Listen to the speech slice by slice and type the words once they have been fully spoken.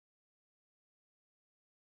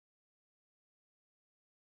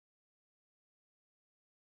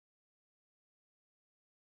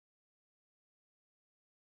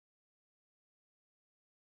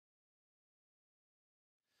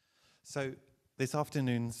So this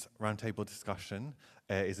afternoon's roundtable discussion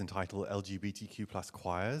is entitled LGBTQ plus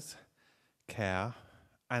choirs, care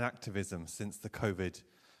and activism since the COVID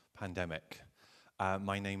pandemic.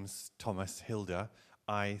 My name's Thomas Hilder.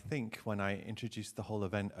 I think when I introduced the whole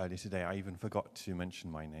event earlier today, I even forgot to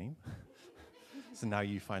mention my name. So now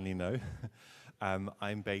you finally know.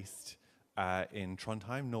 I'm based in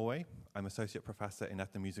Trondheim, Norway. I'm associate professor in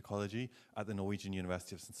ethnomusicology at the Norwegian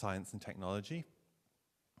University of Science and Technology.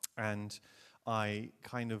 And I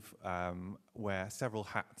kind of wear several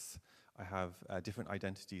hats. I have different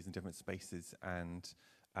identities in different spaces, and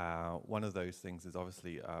one of those things is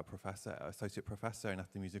obviously a professor, associate professor in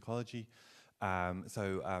ethnomusicology.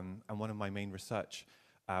 And one of my main research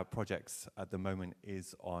projects at the moment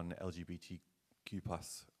is on LGBTQ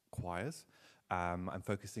plus choirs. I'm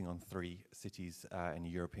focusing on 3 cities in a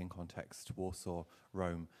European context: Warsaw,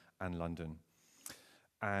 Rome, and London.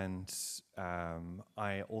 And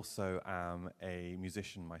I also am a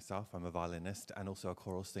musician myself. I'm a violinist and also a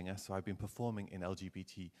choral singer. So I've been performing in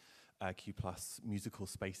LGBTQ plus musical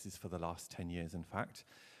spaces for the last 10 years, in fact.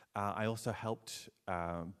 I also helped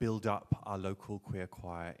build up our local queer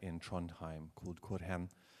choir in Trondheim called Hsien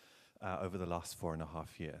over the last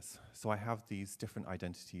 4.5 years. So I have these different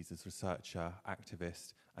identities as researcher,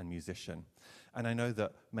 activist, and musician. And I know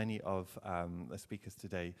that many of the speakers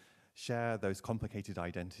today share those complicated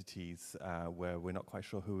identities where we're not quite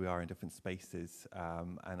sure who we are in different spaces,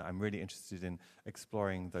 and I'm really interested in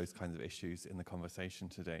exploring those kinds of issues in the conversation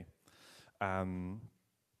today.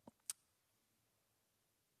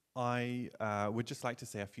 I would just like to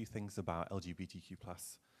say a few things about LGBTQ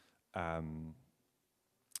plus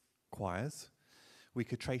choirs. We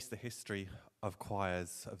could trace the history of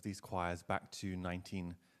these choirs back to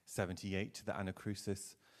 1978, to the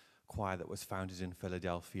Anacrusis choir that was founded in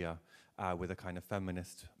Philadelphia with a kind of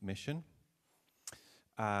feminist mission.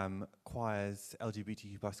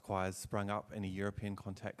 LGBTQ plus choirs sprung up in a European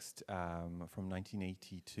context from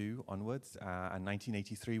 1982 onwards, and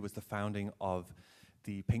 1983 was the founding of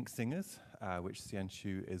the Pink Singers, which Hsien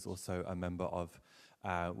is also a member of,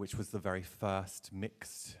 which was the very first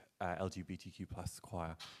mixed LGBTQ plus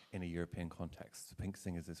choir in a European context. The Pink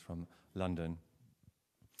Singers is from London.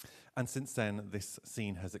 And since then, this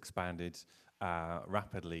scene has expanded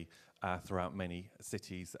rapidly throughout many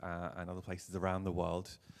cities and other places around the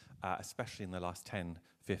world, especially in the last 10,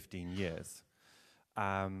 15 years.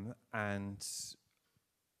 And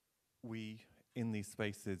in these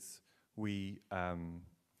spaces, we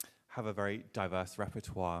have a very diverse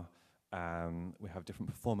repertoire. We have different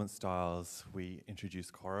performance styles. We introduce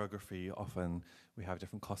choreography often. We have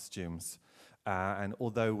different costumes. And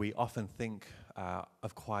although we often think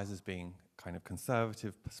of choirs as being kind of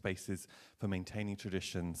conservative spaces for maintaining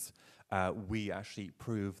traditions, we actually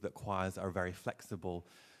prove that choirs are a very flexible,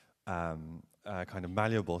 kind of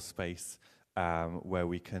malleable space where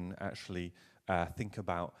we can actually think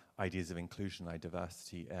about ideas of inclusion and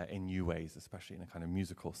diversity in new ways, especially in a kind of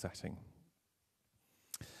musical setting.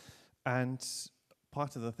 And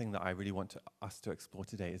part of the thing that I really want us to explore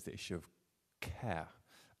today is the issue of care.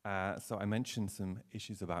 So I mentioned some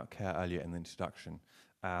issues about care earlier in the introduction.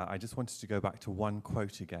 I just wanted to go back to one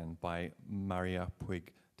quote again by Maria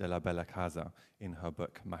Puig de la Bella Casa in her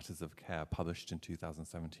book Matters of Care, published in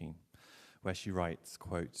 2017, where she writes,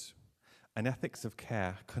 quote, "An ethics of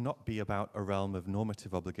care cannot be about a realm of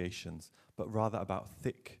normative obligations, but rather about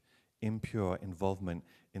thick, impure involvement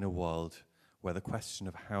in a world where the question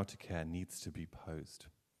of how to care needs to be posed."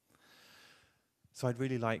 So I'd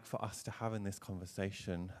really like for us to have in this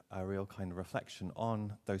conversation a real kind of reflection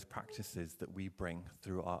on those practices that we bring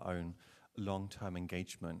through our own long-term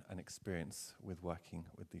engagement and experience with working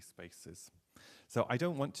with these spaces. So I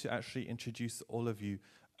don't want to actually introduce all of you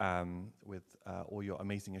with all your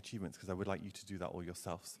amazing achievements, because I would like you to do that all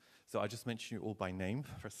yourselves. So I'll just mention you all by name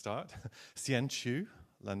for a start. Hsien,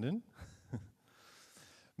 London.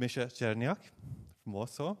 Misza Czerniak from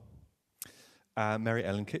Warsaw. Mary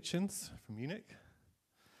Ellen Kitchens from Munich.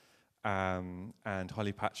 And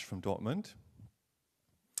Holly Patch from Dortmund.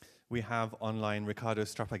 We have online Riccardo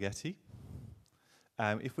Strappaghetti.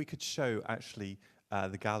 If we could show actually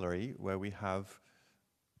the gallery where we have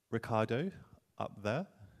Riccardo up there,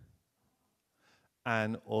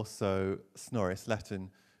 and also Snorre, Sletten,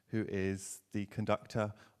 who is the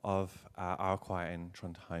conductor of our choir in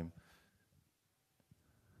Trondheim.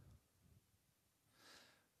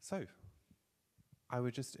 So, I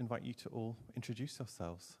would just invite you to all introduce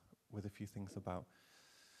yourselves with a few things about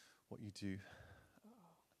what you do.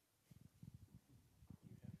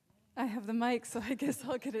 I have the mic, so I guess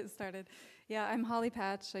I'll get it started. Yeah, I'm Holly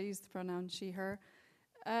Patch. I use the pronoun she, her.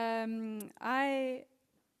 I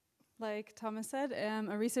like Thomas said, am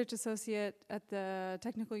a research associate at the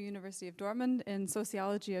Technical University of Dortmund in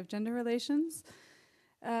sociology of gender relations.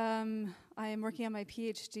 I am working on my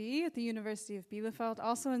PhD at the University of Bielefeld,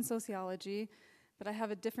 also in sociology, but I have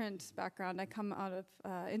a different background. I come out of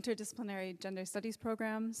interdisciplinary gender studies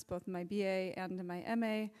programs, both in my BA and in my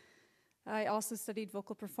MA. I also studied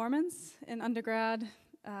vocal performance in undergrad,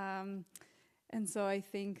 and so I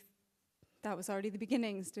think that was already the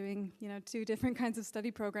beginnings, doing two different kinds of study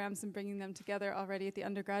programs and bringing them together already at the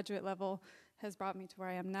undergraduate level has brought me to where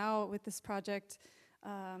I am now with this project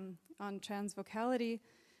on trans vocality.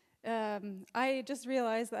 I just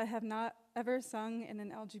realized that I have not ever sung in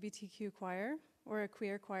an LGBTQ choir or a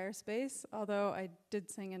queer choir space, although I did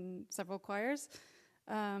sing in several choirs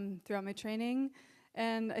throughout my training.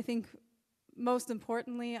 And I think most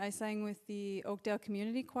importantly, I sang with the Oakdale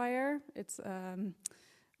Community Choir. It's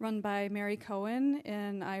run by Mary Cohen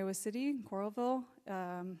in Iowa City, Coralville,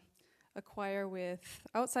 a choir with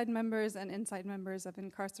outside members and inside members of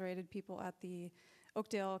incarcerated people at the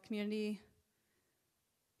Oakdale Community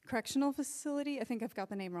Correctional Facility. I think I've got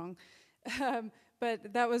the name wrong.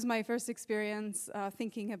 But that was my first experience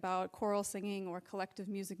thinking about choral singing or collective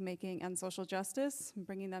music making and social justice, and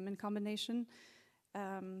bringing them in combination.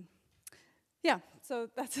 Yeah, so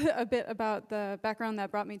that's a bit about the background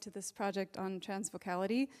that brought me to this project on trans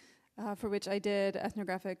vocality, for which I did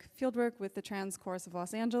ethnographic fieldwork with the Trans Chorus of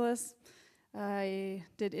Los Angeles. I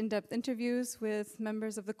did in-depth interviews with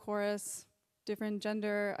members of the chorus, different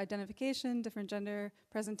gender identification, different gender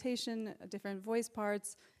presentation, different voice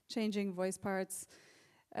parts, changing voice parts,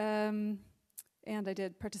 and I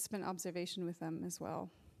did participant observation with them as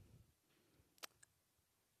well.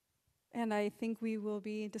 And I think we will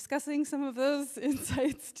be discussing some of those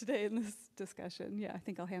insights today in this discussion. Yeah, I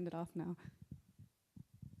think I'll hand it off now.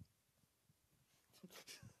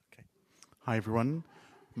 Okay. Hi, everyone.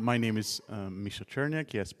 My name is Misza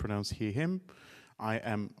Czerniak, yes, pronounced he, him. I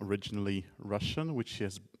am originally Russian, which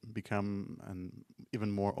has become an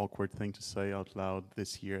even more awkward thing to say out loud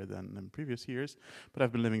this year than in previous years. But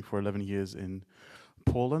I've been living for 11 years in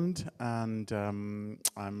Poland, and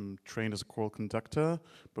I'm trained as a choral conductor,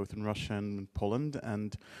 both in Russia and in Poland,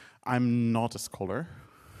 and I'm not a scholar.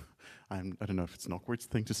 I don't know if it's an awkward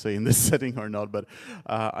thing to say in this setting or not, but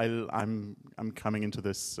I'm coming into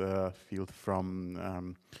this field from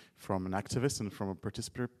an activist and from a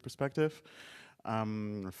participant perspective.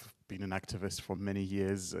 I've been an activist for many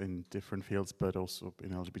years in different fields, but also in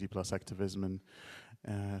LGBT plus activism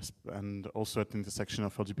and also at the intersection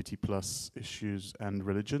of LGBT plus issues and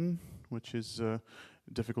religion, which is a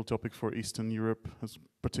difficult topic for Eastern Europe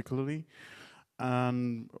particularly.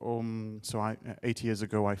 And so 8 years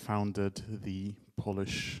ago, I founded the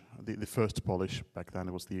first Polish, back then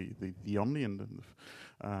it was the only, and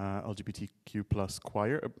LGBTQ plus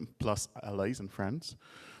choir, plus allies and friends,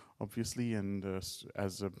 obviously, and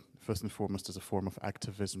first and foremost as a form of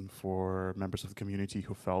activism for members of the community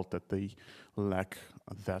who felt that they lack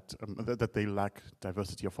that they lack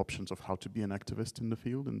diversity of options of how to be an activist in the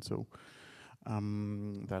field, and so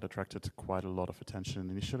that attracted quite a lot of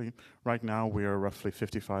attention initially. Right now we are roughly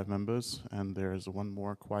 55 members, and there's one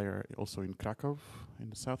more choir also in Krakow,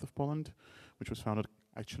 in the south of Poland, which was founded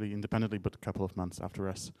actually independently, but a couple of months after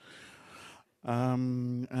us.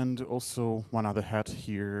 And also one other hat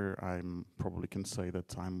here, I probably can say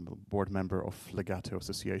that I'm a board member of Legato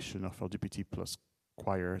Association of LGBT plus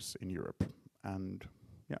choirs in Europe. And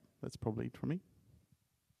yeah, that's probably it for me.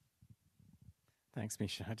 Thanks,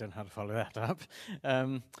 Misza. I don't know how to follow that up.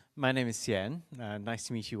 My name is Hsien. Nice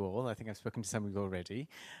to meet you all. I think I've spoken to some of you already.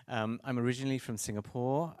 I'm originally from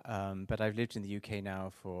Singapore, but I've lived in the UK now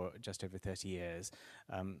for just over 30 years.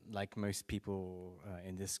 Like most people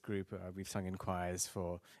in this group, we've sung in choirs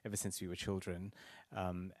ever since we were children.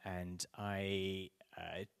 And I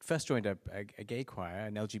first joined a gay choir,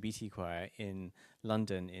 an LGBT choir in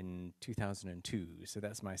London in 2002. So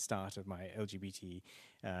that's my start of my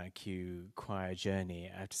LGBTQ choir journey.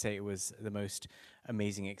 I have to say it was the most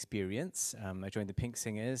amazing experience. I joined the Pink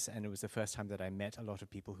Singers, and it was the first time that I met a lot of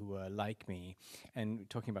people who were like me. And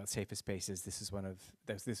talking about safer spaces, this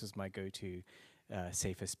was my go-to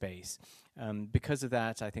safer space. Because of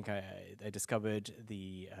that, I think I discovered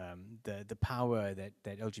the power that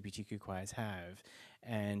LGBTQ choirs have,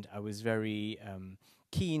 and I was very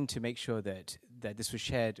keen to make sure that this was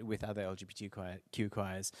shared with other LGBTQ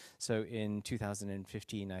choirs. So in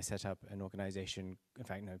 2015, I set up an organization. In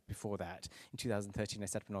fact, no, before that, in 2013, I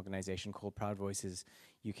set up an organization called Proud Voices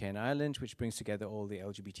UK and Ireland, which brings together all the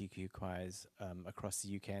LGBTQ choirs across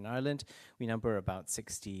the UK and Ireland. We number about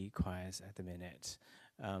 60 choirs at the minute.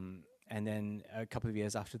 And then a couple of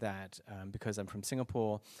years after that, because I'm from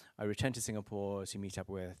Singapore, I returned to Singapore to meet up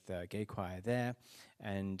with gay choir there.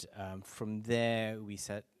 And from there,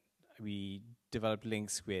 we developed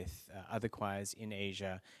links with other choirs in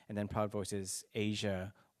Asia. And then Proud Voices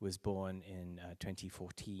Asia was born in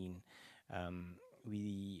 2014.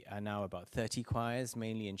 We are now about 30 choirs,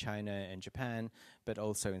 mainly in China and Japan, but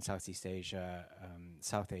also in Southeast Asia,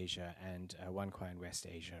 South Asia, and one choir in West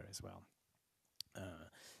Asia as well.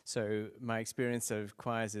 So my experience of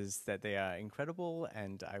choirs is that they are incredible,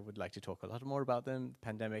 and I would like to talk a lot more about them. The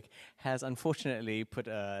pandemic has unfortunately put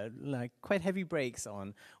quite heavy brakes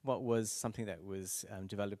on what was something that was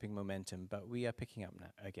developing momentum, but we are picking up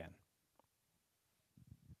now again.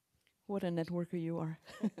 What a networker you are.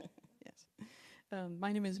 Yes.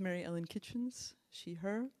 My name is Mary Ellen Kitchens, she,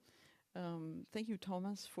 her. Thank you,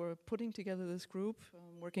 Thomas, for putting together this group,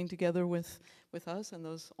 working together with us and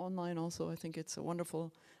those online also. I think it's a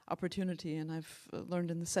wonderful opportunity, and I've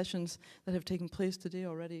learned in the sessions that have taken place today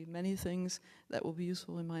already many things that will be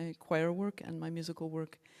useful in my choir work and my musical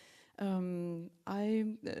work. I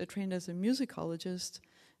trained as a musicologist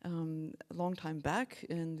a long time back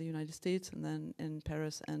in the United States, and then in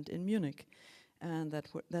Paris and in Munich. And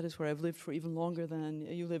that is where I've lived for even longer than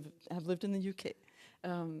you have lived in the UK.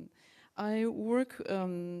 I work,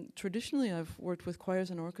 traditionally I've worked with choirs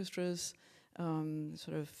and orchestras,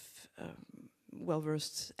 sort of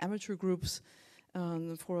well-versed amateur groups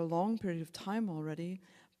for a long period of time already.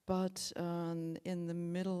 But in the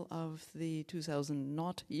middle of the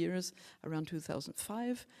 2000 years, around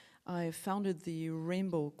 2005, I founded the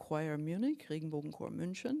Rainbow Choir Munich, Regenbogenchor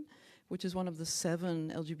München, which is one of the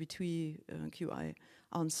 7 LGBTQI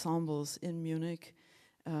ensembles in Munich.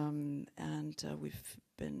 And we've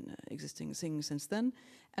been singing since then.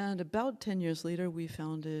 And about 10 years later, we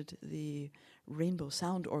founded the Rainbow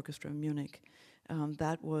Sound Orchestra in Munich.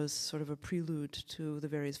 That was sort of a prelude to the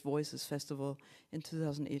Various Voices Festival in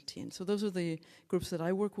 2018. So those are the groups that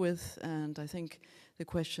I work with, and I think the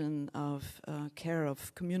question of care,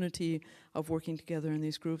 of community, of working together in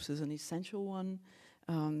these groups is an essential one,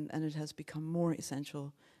 and it has become more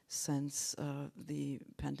essential since the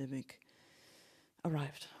pandemic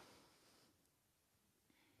arrived.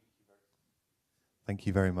 Thank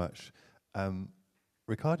you very much.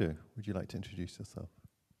 Riccardo, would you like to introduce yourself?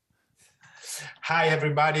 Hi,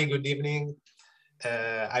 everybody. Good evening.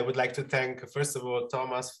 I would like to thank, first of all,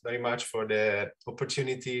 Thomas very much for the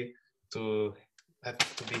opportunity to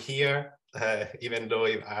be here, even though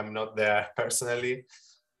I'm not there personally.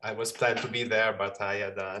 I was planned to be there, but I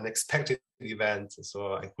had an unexpected event,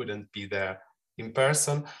 so I couldn't be there in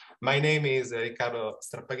person. My name is Riccardo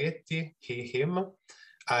Strappaghetti, he, him.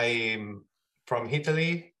 I'm from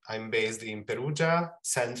Italy. I'm based in Perugia,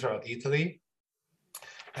 central Italy.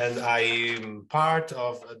 And I'm part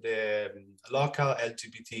of the local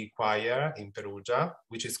LGBT choir in Perugia,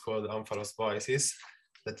 which is called Omphalos Voices,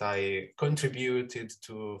 that I contributed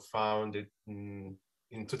to found it in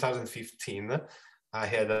 2015. I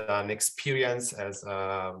had an experience as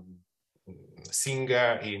a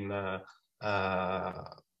singer in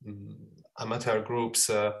amateur groups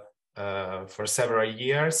for several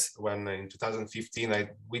years. When in 2015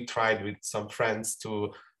 we tried with some friends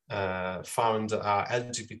to found a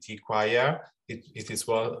LGBT choir. This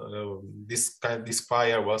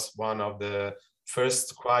choir was one of the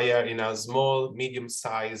first choir in a small,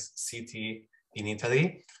 medium-sized city in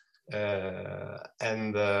Italy.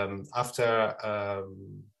 And after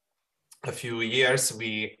a few years,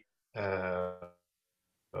 we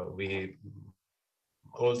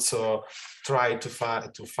also tried to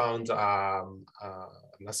found an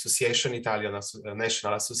association, Italian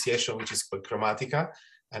national association, which is called Chromatica.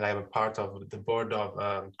 And I'm a part of the board of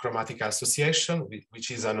Chromatica Association,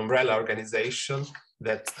 which is an umbrella organization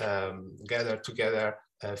that gathered together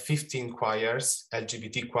 15 choirs,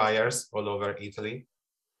 LGBT choirs all over Italy,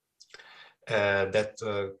 that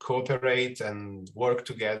cooperate and work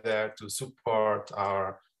together to support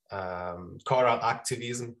our choral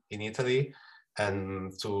activism in Italy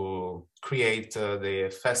and to create the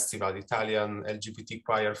festival, Italian LGBT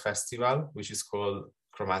Choir Festival, which is called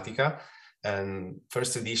Chromatica. And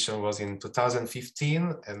first edition was in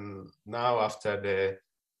 2015, and now after the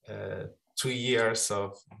 2 years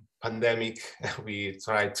of pandemic, we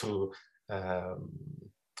try to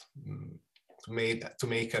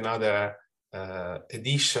make another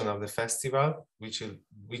edition of the festival, which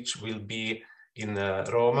will be in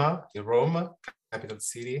Rome, capital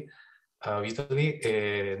city of Italy,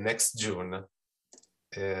 next June.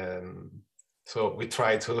 So we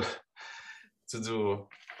try to do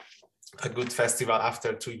a good festival.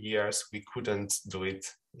 After 2 years, we couldn't do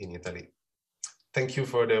it in Italy. thank you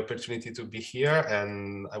for the opportunity to be here,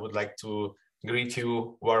 and I would like to greet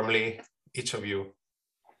you warmly, each of you.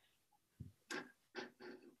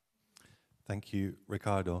 Thank you,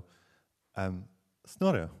 Riccardo.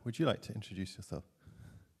 Snorre, would you like to introduce yourself?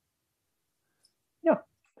 Yeah.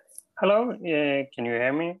 Hello, can you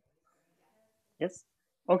hear me? Yes?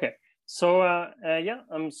 Okay. So, yeah,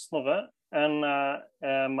 I'm Snorre, and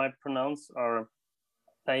my pronouns are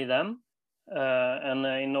they, them. And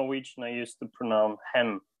in Norwegian, I use the pronoun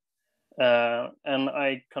hen. And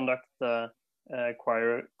I conduct the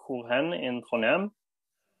choir Kor Hen in Trondheim.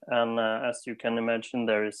 And as you can imagine,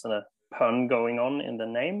 there is a pun going on in the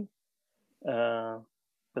name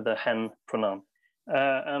with the hen pronoun.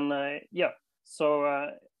 Yeah, so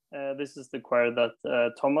this is the choir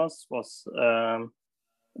that Thomas was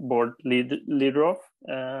board leader of.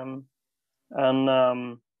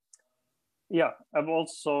 Yeah, I've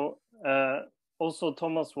also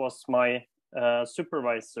Thomas was my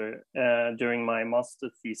supervisor during my master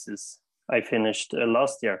thesis I finished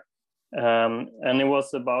last year, and it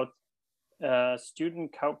was about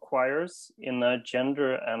student choirs in a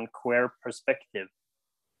gender and queer perspective.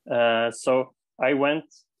 So I went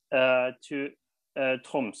to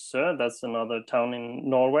Tromsø, that's another town in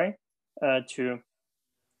Norway, to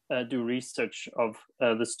do research of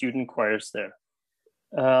the student choirs there.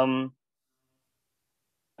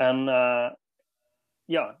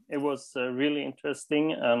 Yeah, it was really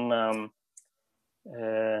interesting, and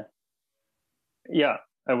yeah,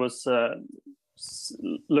 I was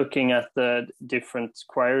looking at the different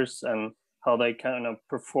choirs and how they kind of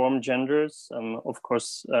perform genders, and of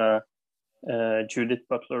course Judith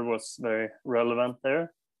Butler was very relevant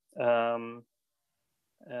there.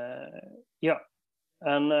 Yeah,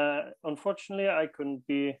 and unfortunately I couldn't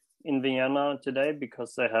be in Vienna today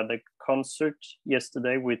because I had a concert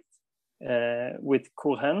yesterday with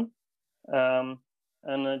Kor Hen.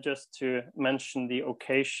 And just to mention the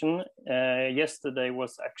occasion, yesterday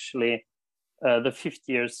was actually the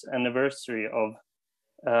 50th anniversary of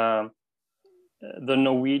the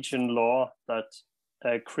Norwegian law that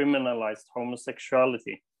criminalized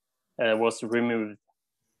homosexuality was removed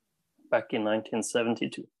back in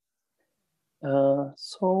 1972.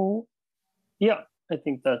 So, yeah, I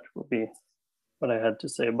think that would be what I had to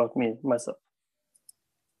say about myself.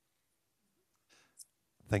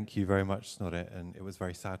 Thank you very much, Snorre, and it was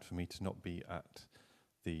very sad for me to not be at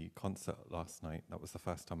the concert last night. That was the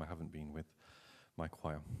first time I haven't been with my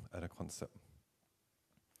choir at a concert.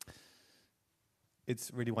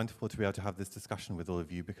 It's really wonderful to be able to have this discussion with all of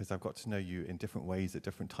you because I've got to know you in different ways at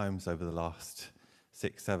different times over the last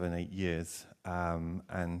 6, 7, 8 years,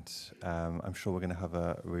 and I'm sure we're going to have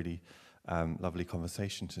a really lovely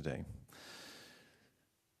conversation today.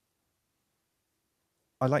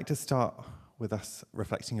 I'd like to start with us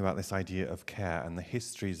reflecting about this idea of care and the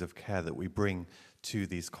histories of care that we bring to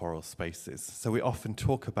these choral spaces. So we often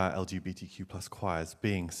talk about LGBTQ plus choirs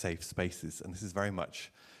being safe spaces, and this is very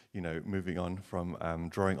much, you know, moving on from,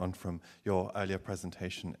 drawing on from your earlier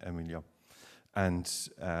presentation, Emilia. And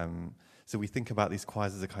so we think about these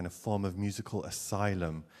choirs as a kind of form of musical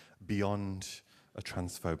asylum beyond a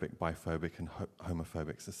transphobic, biphobic, and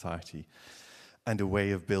homophobic society, and a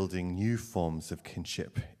way of building new forms of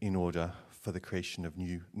kinship in order for the creation of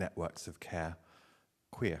new networks of care,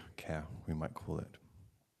 queer care, we might call it.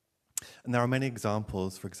 And there are many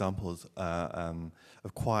examples, for examples,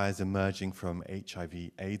 of choirs emerging from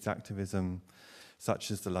HIV/AIDS activism, such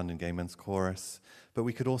as the London Gay Men's Chorus, but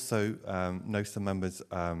we could also know some members,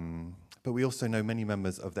 but we also know many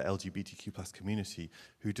members of the LGBTQ plus community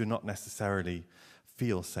who do not necessarily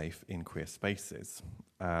feel safe in queer spaces.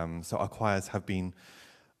 So our choirs have been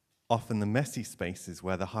often the messy spaces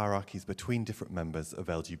where the hierarchies between different members of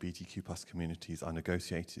LGBTQ plus communities are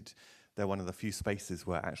negotiated. They're one of the few spaces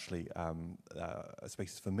where actually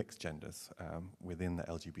spaces for mixed genders within the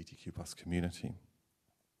LGBTQ plus community.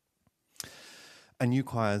 And new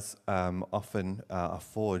choirs often are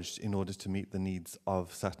forged in order to meet the needs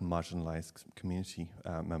of certain marginalized community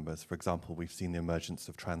members. For example, we've seen the emergence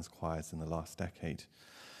of trans choirs in the last decade.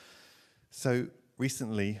 So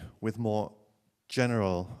recently, with more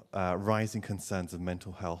general rising concerns of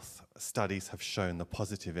mental health, studies have shown the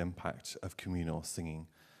positive impact of communal singing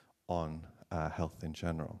on health in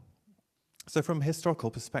general. So from a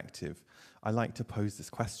historical perspective, I like to pose this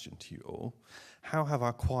question to you all. How have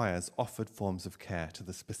our choirs offered forms of care to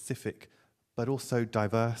the specific but also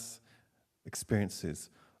diverse experiences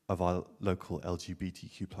of our local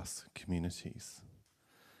LGBTQ plus communities?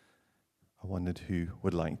 I wondered who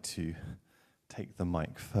would like to take the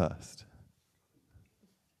mic first.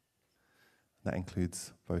 That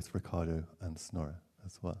includes both Riccardo and Snorre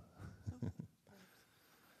as well.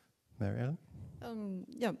 Marielle?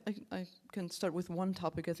 Yeah, I can start with one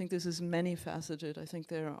topic. I think this is many-faceted. I think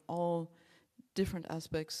there are all different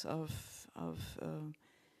aspects of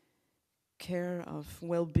care, of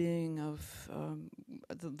well-being, of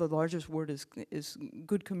the largest word is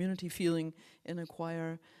good community feeling in a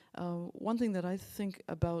choir. One thing that I think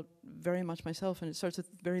about very much myself, and it starts at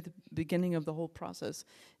the beginning of the whole process,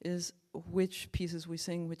 is which pieces we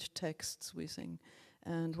sing, which texts we sing,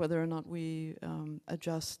 and whether or not we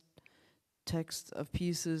adjust texts of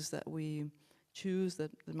pieces that we choose that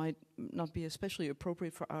might not be especially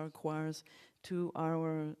appropriate for our choirs to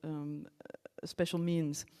our special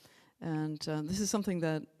means. And this is something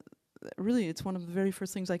that really, it's one of the very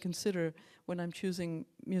first things I consider when I'm choosing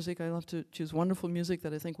music. I love to choose wonderful music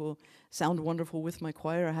that I think will sound wonderful with my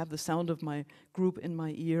choir. I have the sound of my group in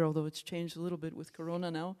my ear, although it's changed a little bit with Corona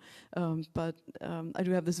now. But I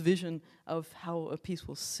do have this vision of how a piece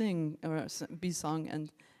will sing, or be sung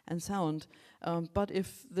and sound. But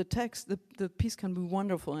if the text, the piece can be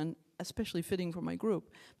wonderful and especially fitting for my group,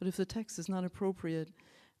 but if the text is not appropriate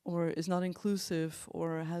or is not inclusive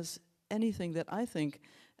or has anything that I think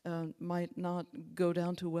might not go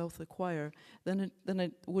down too well with the choir, then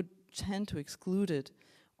it would tend to exclude it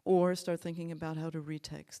or start thinking about how to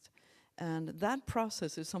retext. And that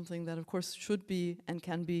process is something that, of course, should be and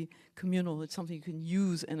can be communal. It's something you can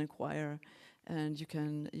use in a choir, and you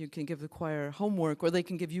can give the choir homework, or they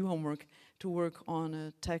can give you homework to work on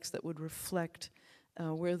a text that would reflect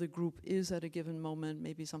where the group is at a given moment,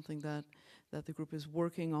 maybe something that the group is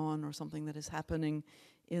working on, or something that is happening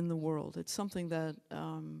in the world. It's something that,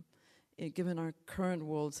 given our current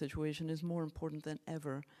world situation, is more important than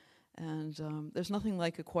ever. And there's nothing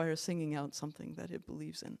like a choir singing out something that it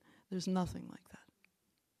believes in. There's nothing like that.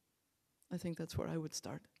 I think that's where I would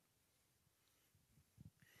start.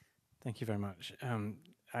 Thank you very much.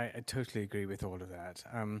 I totally agree with all of that.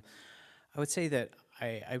 I would say that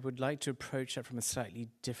I would like to approach that from a slightly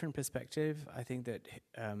different perspective. I think that,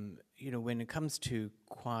 when it comes to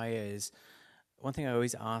choirs, one thing I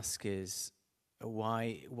always ask is,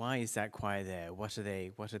 why is that choir there? What are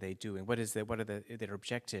they doing? What are their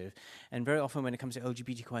objective? And very often when it comes to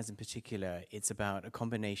LGBT choirs in particular, it's about a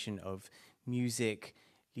combination of music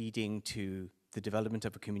leading to the development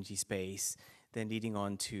of a community space, then leading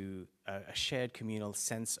on to a shared communal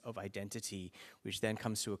sense of identity, which then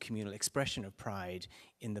comes to a communal expression of pride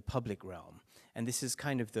in the public realm. And this is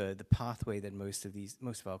kind of the pathway that most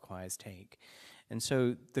of our choirs take. And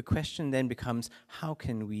so the question then becomes, how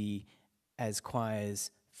can we, as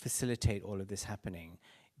choirs, facilitate all of this happening?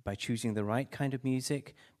 By choosing the right kind of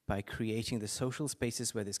music, by creating the social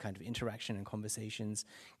spaces where this kind of interaction and conversations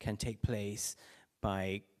can take place,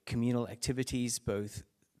 by communal activities, both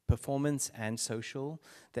performance and social,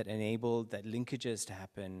 that enable that linkages to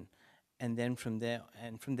happen, and then from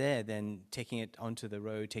there, then taking it onto the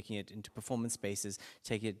road, taking it into performance spaces,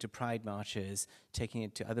 taking it to pride marches, taking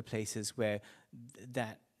it to other places where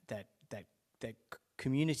that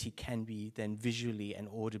community can be then visually and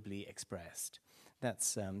audibly expressed.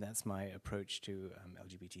 That's my approach to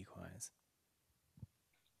LGBT choirs.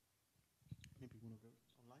 Maybe you want to go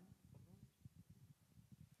online?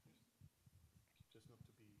 Just not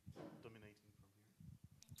to be dominating from here.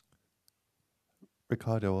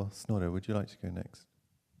 Riccardo or Snorre, would you like to go next?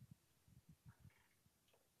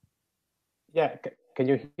 Yeah, can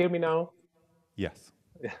you hear me now? Yes.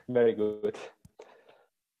 Very good.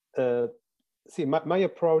 See, my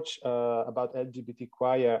approach about LGBT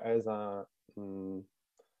choir as a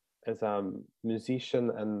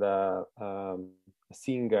musician and a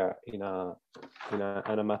singer in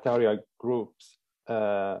a material groups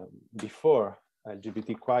before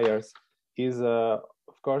LGBT choirs is,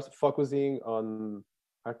 of course, focusing on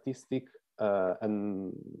artistic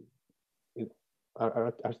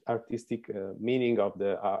artistic meaning of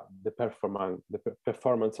the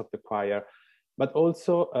performance of the choir, but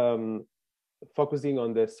also focusing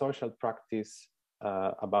on the social practice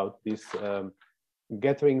about this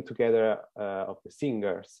gathering together of the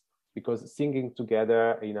singers, because singing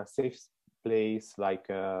together in a safe place like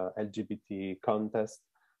LGBT contest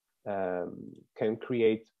can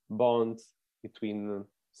create bonds between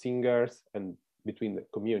singers and between the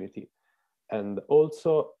community. And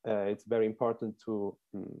also it's very important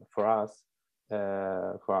for us,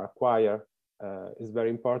 for our choir, it's very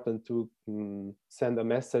important to send a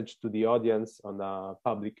message to the audience on a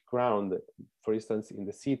public ground, for instance, in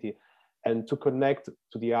the city, and to connect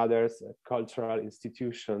to the others cultural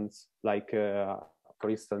institutions. Like, for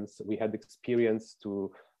instance, we had experience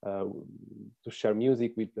to share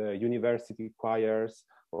music with university choirs,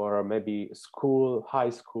 or maybe high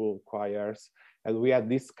school choirs. And we had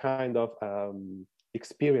this kind of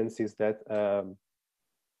experiences that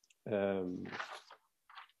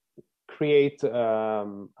create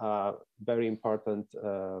a very important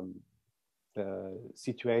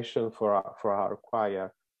situation for our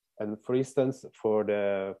choir. And for instance, for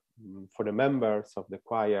the members of the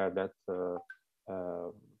choir that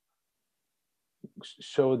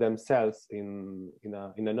show themselves in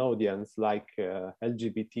an audience, like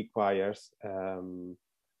LGBT choirs,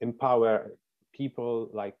 empower people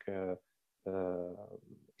like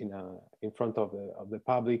in front of the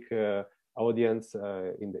public audience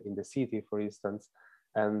in the city, for instance.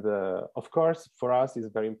 And of course, for us,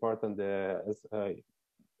 it's very important, as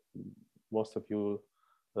most of you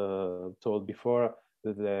told before,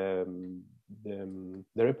 the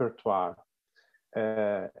repertoire.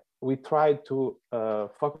 We try to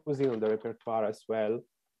focusing on the repertoire as well.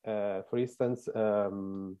 For instance,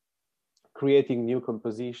 creating new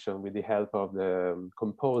composition with the help of the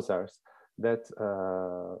composers that,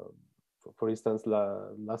 for instance,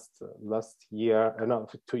 last year, no,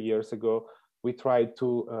 2 years ago, we tried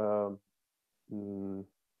to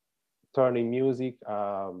turn in music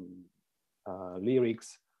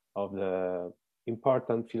lyrics of the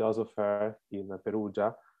important philosopher in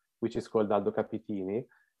Perugia, which is called Aldo Capitini,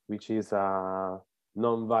 which is a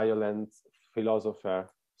non-violent philosopher.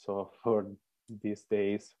 So for these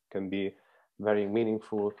days can be very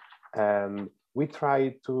meaningful. And we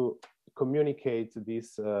try to communicate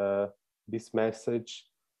this this message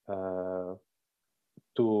to,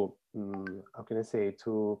 how can I say,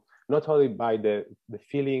 to not only by the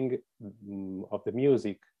feeling of the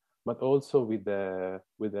music, but also with the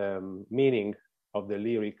meaning of the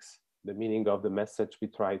lyrics, the meaning of the message we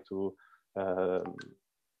try to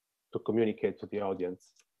communicate to the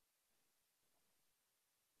audience.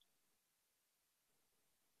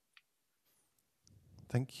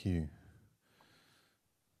 Thank you.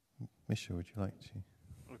 Misza, would you like to?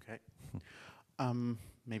 Okay.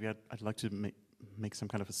 Maybe I'd like to make some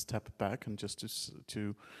kind of a step back and just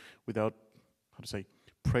to without, how to say,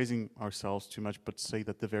 praising ourselves too much, but say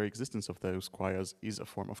that the very existence of those choirs is a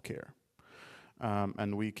form of care.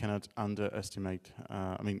 And we cannot underestimate,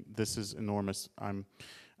 I mean, this is enormous.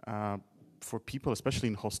 For people, especially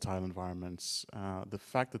in hostile environments, the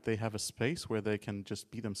fact that they have a space where they can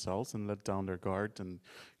just be themselves and let down their guard and,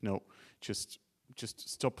 you know, just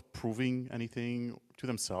stop proving anything to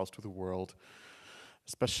themselves, to the world,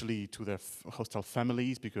 especially to their hostile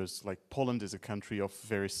families, because like Poland is a country of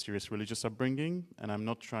very serious religious upbringing, and I'm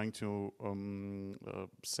not trying to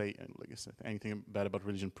say, like I said, anything bad about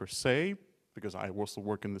religion per se, because I also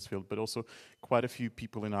work in this field, but also quite a few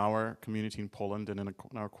people in our community in Poland and in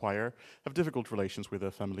our choir have difficult relations with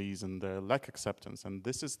their families and lack acceptance. And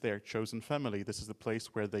this is their chosen family. This is the place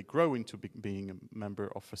where they grow into being a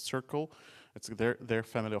member of a circle. It's their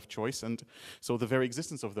family of choice. And so the very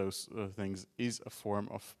existence of those things is a form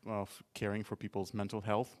of caring for people's mental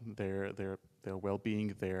health, their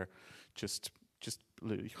well-being, their just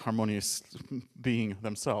harmonious being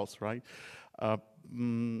themselves, right?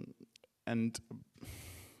 And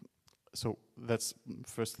so that's the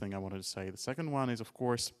first thing I wanted to say. The second one is, of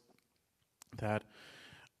course, that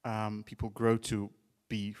people grow to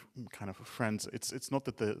be kind of friends. It's not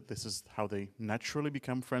that this is how they naturally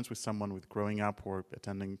become friends with someone with growing up or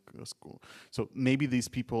attending school. So maybe these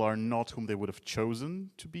people are not whom they would have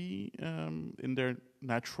chosen to be in their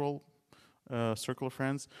natural circle of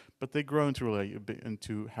friends, but they grow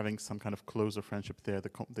into having some kind of closer friendship there.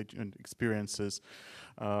 The experiences,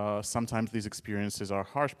 sometimes these experiences are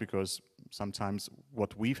harsh because sometimes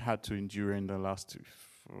what we've had to endure in the last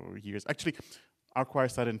 4 years, actually, our choir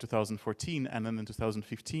started in 2014, and then in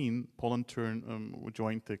 2015, Poland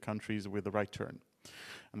joined the countries with the right turn,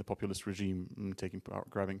 and the populist regime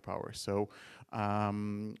grabbing power. So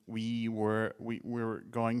we were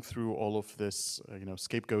going through all of this,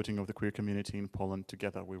 scapegoating of the queer community in Poland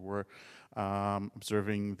together. We were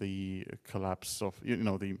observing the collapse of,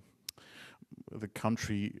 the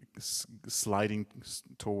country sliding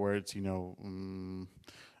towards,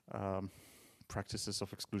 practices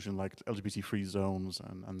of exclusion like LGBT-free zones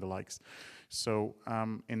and the likes. So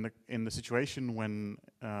in the situation when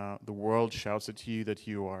the world shouts at you that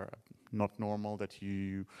you are not normal, that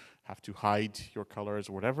you have to hide your colors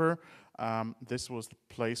or whatever, this was the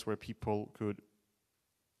place where people could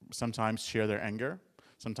sometimes share their anger,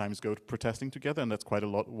 sometimes go to protesting together, and that's quite a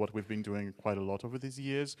lot what we've been doing quite a lot over these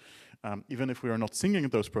years. Even if we are not singing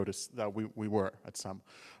at those protests, that we were at some,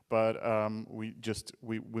 but we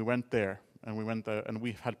went there and we went there, and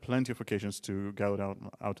we've had plenty of occasions to go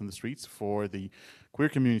out in the streets for the queer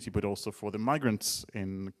community, but also for the migrants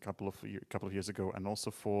in a couple of years ago, and also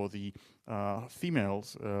for the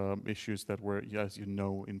females issues that were, as you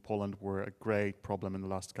know, in Poland were a great problem in the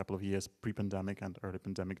last couple of years, pre-pandemic and early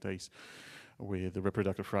pandemic days, with the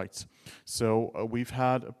reproductive rights. So we've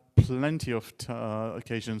had plenty of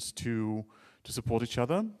occasions to support each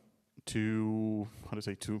other, to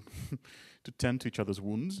to tend to each other's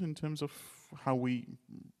wounds in terms of how we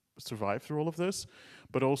survive through all of this,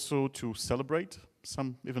 but also to celebrate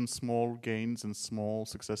some even small gains and small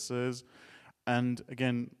successes. And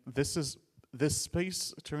again, this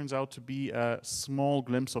space turns out to be a small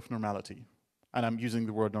glimpse of normality. And I'm using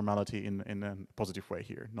the word normality in a positive way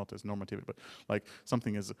here, not as normativity, but like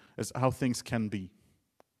something as how things can be.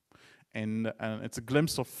 And it's a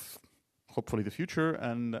glimpse of hopefully the future,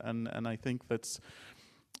 and I think that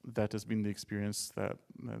has been the experience that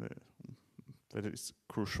is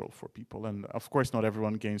crucial for people. And of course, not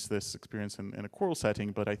everyone gains this experience in a choral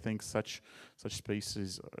setting, but I think such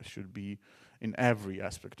spaces should be in every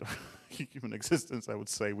aspect of human existence. I would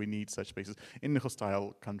say we need such spaces in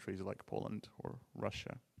hostile countries like Poland or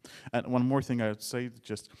Russia. And one more thing I would say,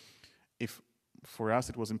 just if for us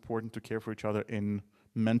it was important to care for each other in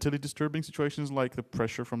mentally disturbing situations like the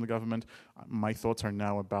pressure from the government, my thoughts are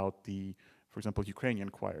now about the, for example, Ukrainian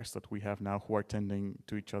choirs that we have now who are tending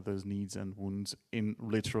to each other's needs and wounds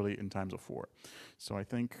literally in times of war. So I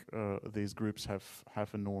think these groups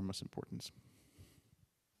have enormous importance.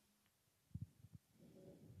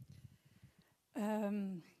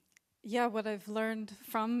 Yeah, what I've learned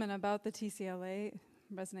from and about the TCLA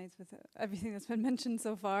resonates with everything that's been mentioned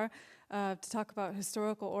so far. To talk about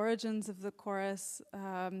historical origins of the chorus,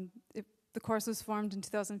 the chorus was formed in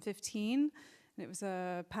 2015, and it was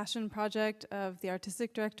a passion project of the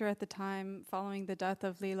artistic director at the time following the death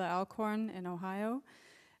of Leila Alcorn in Ohio.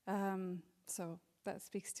 So that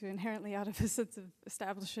speaks to inherently out of a sense of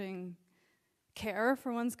establishing care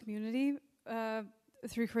for one's community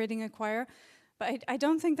through creating a choir. But I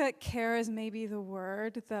don't think that care is maybe the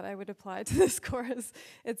word that I would apply to this chorus.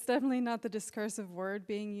 It's definitely not the discursive word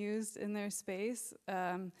being used in their space.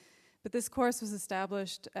 But this chorus was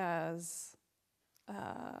established as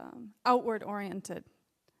outward-oriented,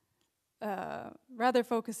 rather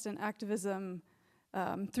focused in activism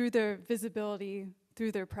through their visibility,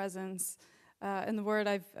 through their presence. And the word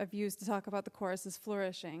I've used to talk about the chorus is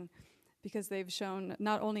flourishing, because they've shown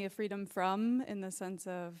not only a freedom from, in the sense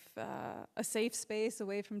of a safe space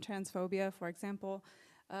away from transphobia, for example,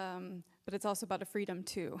 but it's also about a freedom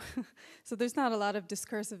too. So there's not a lot of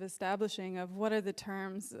discursive establishing of what are the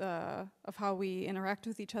terms of how we interact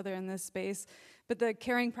with each other in this space, but the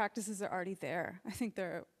caring practices are already there. I think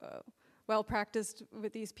they're well practiced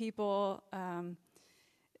with these people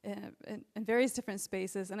in various different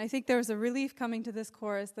spaces, and I think there was a relief coming to this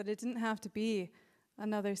chorus that it didn't have to be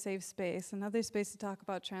another safe space, another space to talk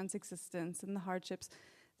about trans existence and the hardships.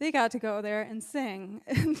 They got to go there and sing,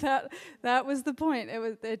 and that was the point.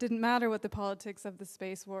 It didn't matter what the politics of the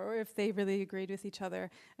space were, or if they really agreed with each other.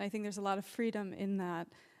 And I think there's a lot of freedom in that.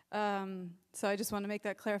 So I just want to make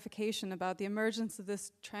that clarification about the emergence of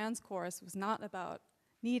this trans chorus was not about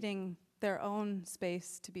needing their own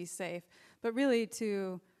space to be safe, but really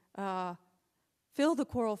to fill the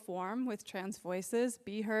choral form with trans voices,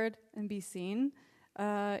 be heard and be seen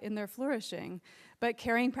in their flourishing. But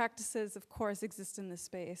caring practices, of course, exist in this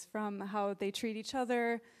space, from how they treat each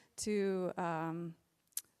other to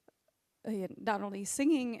not only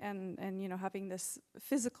singing and having this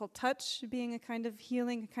physical touch being a kind of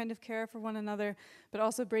healing, a kind of care for one another, but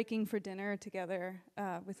also breaking for dinner together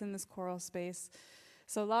within this choral space.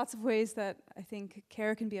 So lots of ways that I think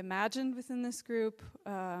care can be imagined within this group.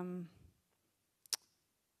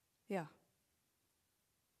 Yeah.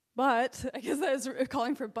 But I guess I was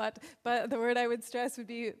calling for but the word I would stress would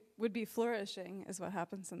be flourishing is what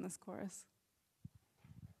happens in this chorus.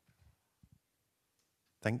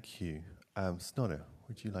 Thank you. Snorre,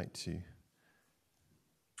 would you like to?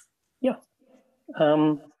 Yeah.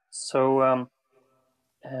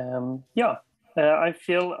 I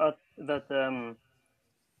feel that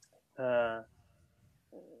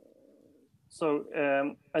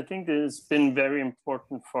I think it has been very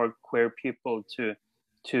important for queer people to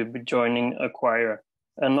be joining a choir,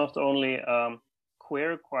 and not only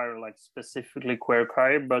queer choir, like specifically queer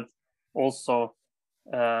choir, but also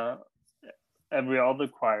every other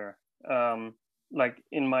choir. Like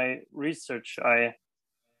in my research, I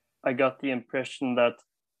got the impression that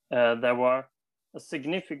there were a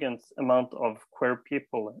significant amount of queer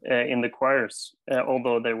people in the choirs,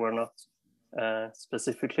 although they were not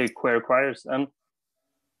specifically queer choirs. And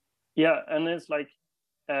yeah, and it's like,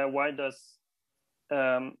 why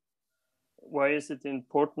is it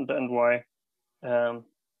important, and why?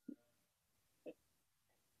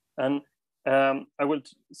 I would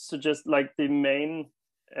suggest like the main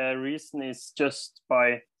reason is just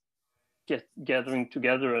by gathering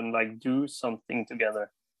together and like do something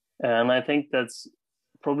together, and I think that's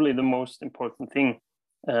probably the most important thing.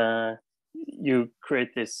 You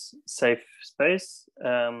create this safe space,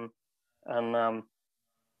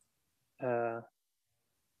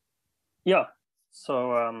 yeah.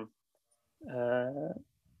 So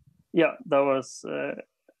yeah, that was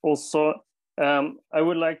also. I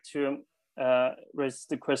would like to raise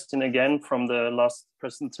the question again from the last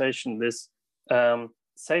presentation. This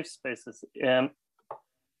safe spaces.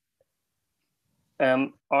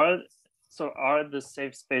 Are the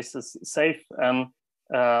safe spaces safe, and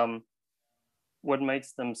what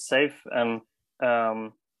makes them safe? And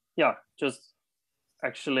yeah, just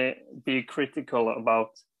actually be critical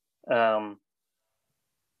about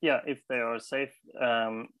yeah, if they are safe,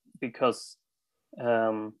 because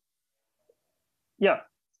yeah,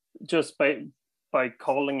 just by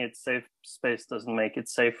calling it safe space doesn't make it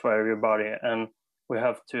safe for everybody, and we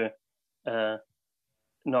have to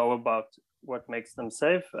know about what makes them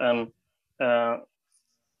safe, and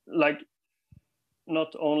like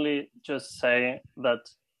not only just say that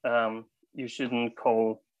you shouldn't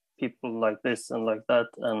call people like this and like that,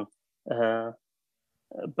 and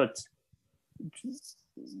but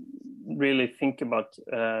really think about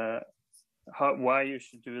why you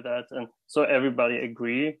should do that, and so everybody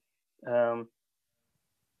agree.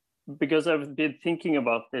 Because I've been thinking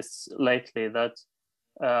about this lately, that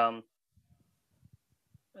I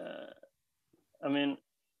mean,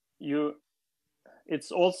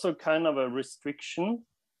 it's also kind of a restriction,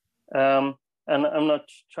 and I'm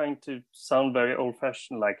not trying to sound very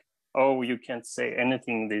old-fashioned, like, oh, you can't say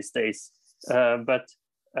anything these days, but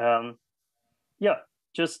yeah,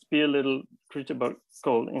 just be a little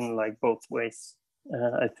critical in like both ways,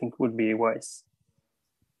 I think would be wise.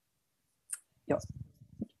 Yeah.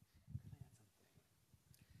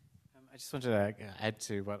 I just wanted to add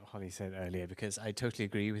to what Holly said earlier, because I totally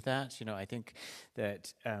agree with that. You know, I think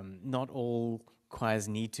that not all choirs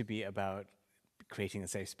need to be about creating a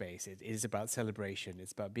safe space. It is about celebration.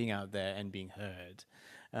 It's about being out there and being heard.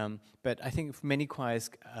 But I think many choirs,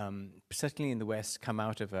 certainly in the West, come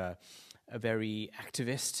out of a very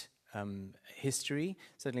activist history.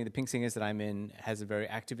 Certainly the Pink Singers that I'm in has a very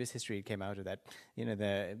activist history. It came out of that, you know,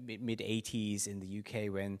 the mid-80s in the UK,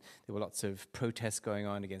 when there were lots of protests going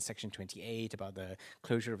on against Section 28 about the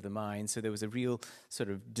closure of the mine. So there was a real sort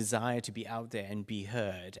of desire to be out there and be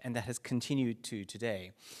heard, and that has continued to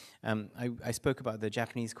today. I spoke about the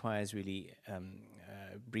Japanese choirs really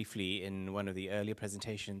briefly in one of the earlier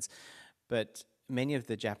presentations, but many of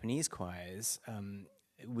the Japanese choirs,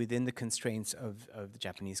 within the constraints of the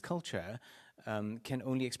Japanese culture, can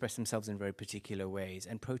only express themselves in very particular ways,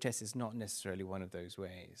 and protest is not necessarily one of those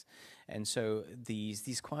ways. And so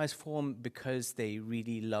these choirs form because they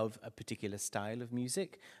really love a particular style of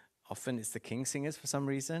music. Often it's the King Singers for some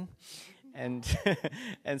reason. And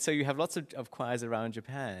and so you have lots of choirs around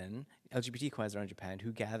Japan, LGBT choirs around Japan,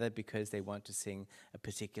 who gather because they want to sing a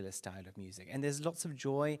particular style of music. And there's lots of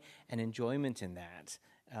joy and enjoyment in that.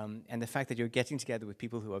 And the fact that you're getting together with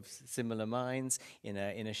people who have similar minds in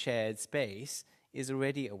a shared space is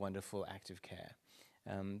already a wonderful act of care.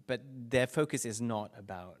 But their focus is not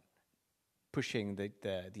about pushing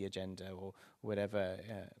the agenda or whatever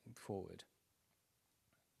forward.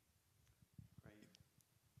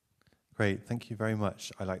 Great, thank you very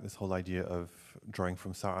much. I like this whole idea of drawing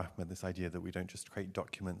from Sarah Ahmed, this idea that we don't just create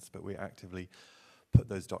documents, but we actively put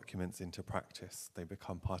those documents into practice. They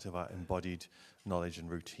become part of our embodied knowledge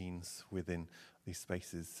and routines within these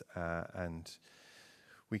spaces, and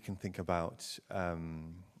we can think about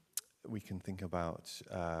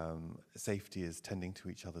safety as tending to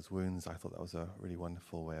each other's wounds. I thought that was a really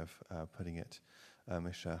wonderful way of putting it,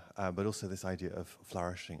 Misza, but also this idea of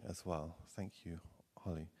flourishing as well. Thank you,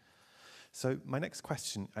 Holly. So my next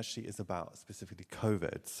question actually is about specifically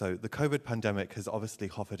COVID. So the COVID pandemic has obviously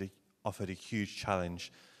offered a huge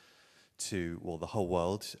challenge to, well, the whole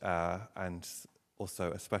world, and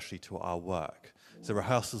also especially to our work. So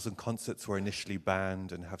rehearsals and concerts were initially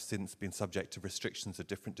banned and have since been subject to restrictions of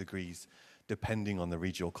different degrees depending on the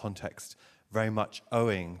regional context, very much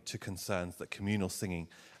owing to concerns that communal singing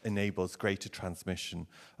enables greater transmission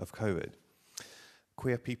of COVID.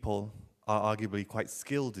 Queer people are arguably quite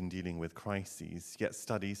skilled in dealing with crises, yet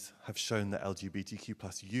studies have shown that LGBTQ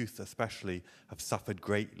plus youth especially have suffered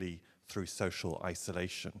greatly through social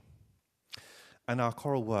isolation. And our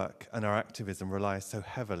choral work and our activism relies so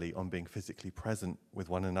heavily on being physically present with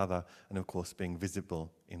one another and, of course, being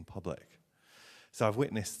visible in public. So I've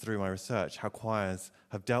witnessed through my research how choirs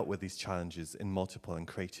have dealt with these challenges in multiple and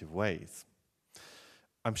creative ways.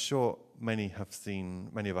 I'm sure many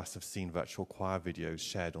of us have seen virtual choir videos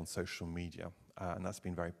shared on social media, and that's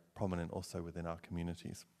been very prominent also within our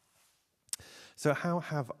communities. So how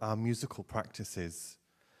have our musical practices,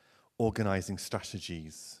 organizing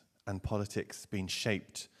strategies, and politics been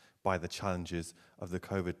shaped by the challenges of the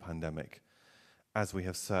COVID pandemic as we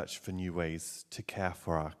have searched for new ways to care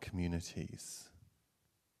for our communities?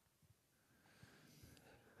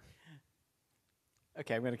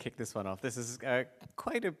 Okay, I'm going to kick this one off. This is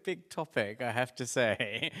quite a big topic, I have to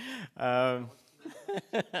say. As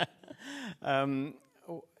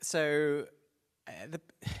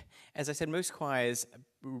I said, most choirs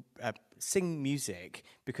sing music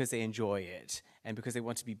because they enjoy it and because they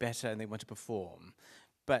want to be better and they want to perform.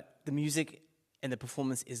 But the music and the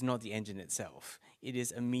performance is not the end in itself. It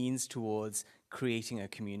is a means towards creating a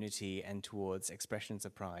community and towards expressions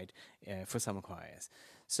of pride for some choirs.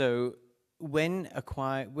 So when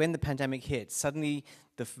the pandemic hit, suddenly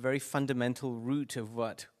the very fundamental root of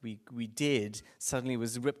what we did suddenly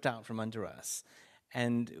was ripped out from under us.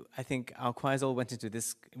 And I think our choirs all went into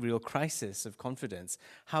this real crisis of confidence.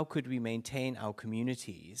 How could we maintain our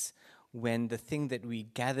communities when the thing that we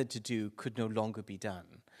gathered to do could no longer be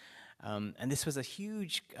done? And this was a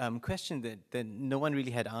huge question that no one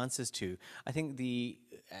really had answers to. I think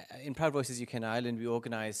in Proud Voices UK and Ireland, we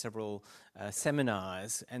organized several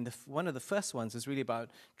seminars, and one of the first ones was really about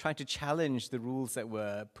trying to challenge the rules that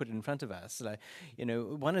were put in front of us. Like,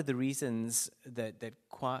 one of the reasons that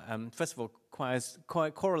first of all,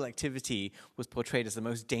 choral activity was portrayed as the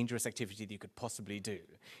most dangerous activity that you could possibly do.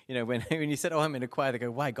 When you said, "Oh, I'm in a choir," they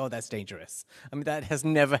go, "Why, God, that's dangerous." I mean, that has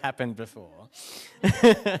never happened before.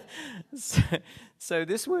 So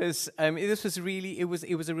this was really it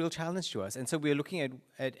was a real challenge to us, and so we were looking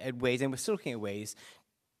at ways, and we're still looking at ways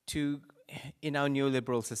to, in our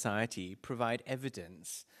neoliberal society, provide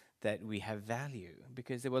evidence that we have value,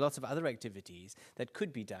 because there were lots of other activities that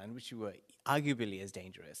could be done which were arguably as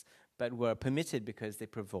dangerous, but were permitted because they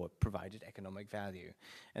provided economic value.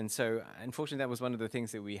 And so, unfortunately, that was one of the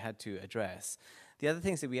things that we had to address. The other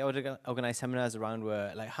things that we organized seminars around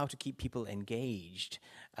were like how to keep people engaged,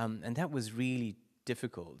 and that was really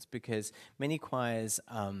difficult because many choirs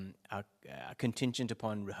are contingent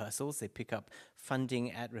upon rehearsals. They pick up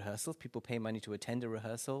funding at rehearsals. People pay money to attend a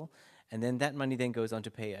rehearsal, and then that money then goes on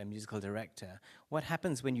to pay a musical director. What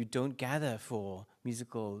happens when you don't gather for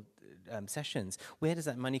musical sessions? Where does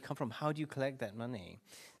that money come from? How do you collect that money?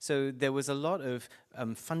 So there was a lot of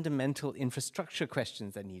fundamental infrastructure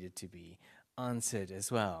questions that needed to be answered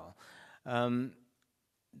as well.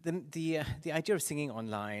 The idea of singing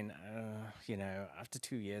online, after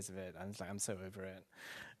 2 years of it, I'm so over it.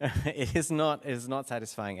 It is not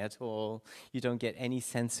satisfying at all. You don't get any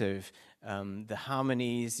sense of the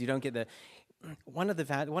harmonies. You don't get one of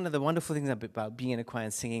the wonderful things about being in a choir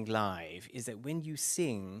and singing live is that when you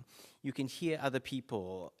sing, you can hear other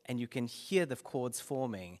people and you can hear the chords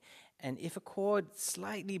forming. And if a chord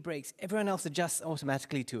slightly breaks, everyone else adjusts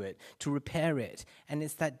automatically to it, to repair it. And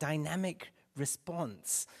it's that dynamic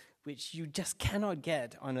response which you just cannot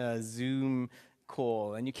get on a Zoom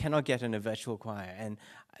call and you cannot get in a virtual choir. And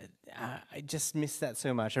I just miss that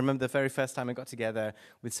so much. I remember the very first time I got together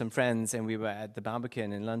with some friends and we were at the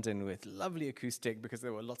Barbican in London with lovely acoustic because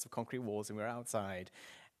there were lots of concrete walls and we were outside.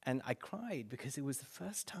 And I cried because it was the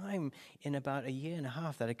first time in about 1.5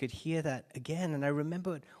 years that I could hear that again, and I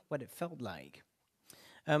remembered what it felt like.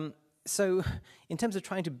 So in terms of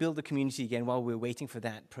trying to build the community again while we're waiting for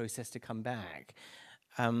that process to come back,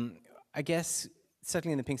 I guess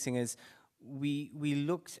certainly in the Pink Singers, we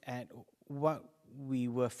looked at what we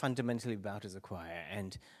were fundamentally about as a choir,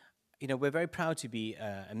 and we're very proud to be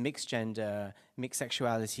a mixed gender, mixed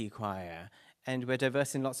sexuality choir. And we're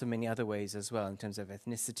diverse in lots of many other ways as well, in terms of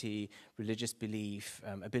ethnicity, religious belief,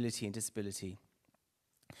 ability and disability.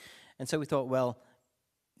 And so we thought, well,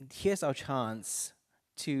 here's our chance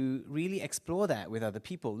to really explore that with other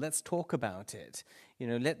people. Let's talk about it.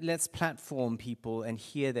 Let's platform people and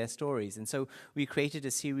hear their stories. And so we created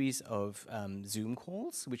a series of Zoom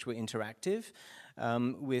calls, which were interactive,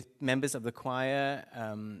 with members of the choir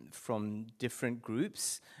from different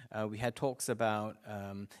groups. We had talks about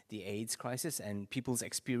the AIDS crisis and people's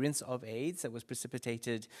experience of AIDS that was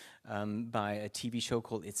precipitated by a TV show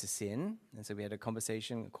called It's a Sin. And so we had a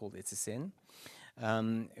conversation called It's a Sin.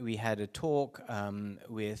 We had a talk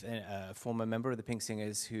with a former member of the Pink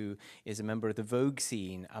Singers who is a member of the Vogue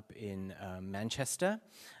scene up in Manchester.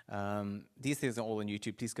 These things are all on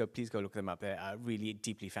YouTube. Please go look them up. They are really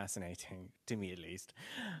deeply fascinating, to me at least.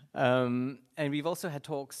 And we've also had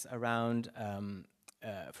talks around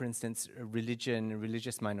for instance, religion,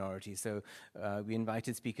 religious minorities. So we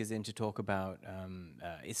invited speakers in to talk about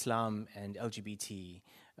Islam and LGBT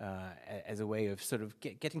as a way of sort of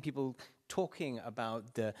getting people talking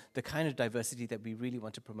about the kind of diversity that we really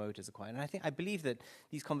want to promote as a choir. And I believe that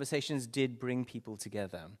these conversations did bring people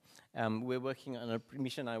together. We're working on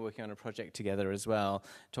Misza and I are working on a project together as well,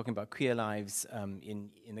 talking about queer lives in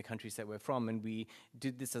the countries that we're from. And we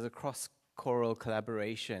did this as a choral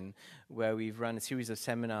collaboration where we've run a series of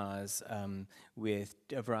seminars with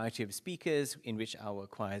a variety of speakers in which our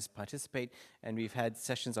choirs participate, and we've had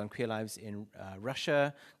sessions on queer lives in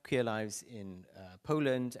Russia, queer lives in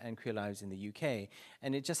Poland, and queer lives in the UK.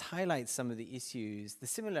 And it just highlights some of the issues, the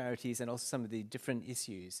similarities, and also some of the different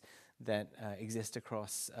issues that exist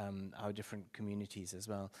across our different communities as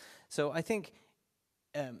well. So I think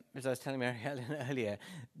as I was telling Mary Ellen earlier,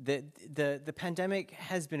 the pandemic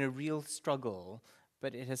has been a real struggle,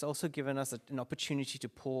 but it has also given us an opportunity to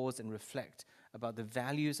pause and reflect about the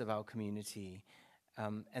values of our community,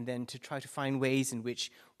 and then to try to find ways in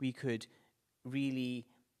which we could really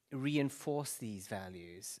reinforce these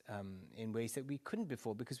values in ways that we couldn't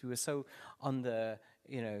before, because we were so on the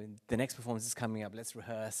next performance is coming up, let's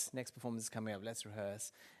rehearse, next performance is coming up, let's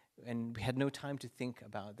rehearse. And we had no time to think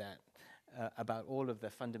about that. About all of the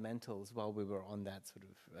fundamentals while we were on that sort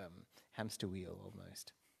of hamster wheel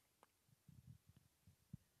almost.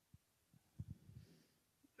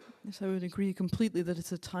 Yes, I would agree completely that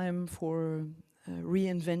it's a time for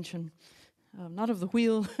reinvention, not of the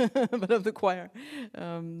wheel, but of the choir,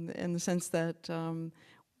 in the sense that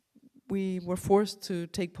we were forced to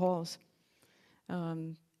take pause.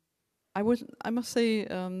 I must say,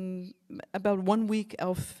 about 1 week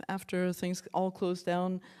after things all closed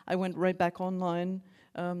down, I went right back online.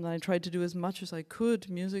 I tried to do as much as I could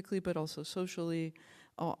musically, but also socially.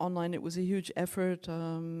 Online, it was a huge effort.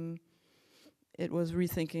 It was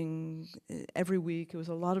rethinking every week. It was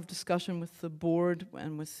a lot of discussion with the board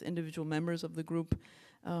and with individual members of the group,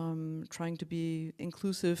 trying to be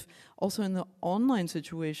inclusive. Also in the online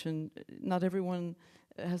situation, not everyone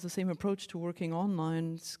has the same approach to working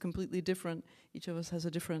online. It's completely different. Each of us has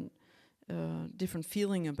a different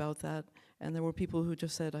feeling about that. And there were people who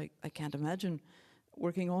just said, I can't imagine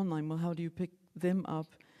working online. Well, how do you pick them up?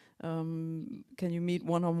 Can you meet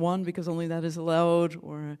one-on-one because only that is allowed?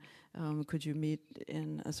 Or could you meet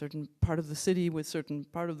in a certain part of the city with certain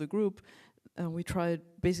part of the group? We tried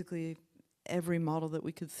basically every model that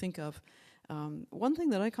we could think of. One thing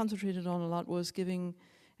that I concentrated on a lot was giving,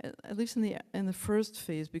 at least in the first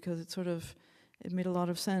phase, because it made a lot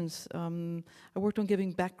of sense. I worked on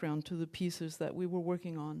giving background to the pieces that we were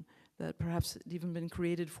working on, that perhaps had even been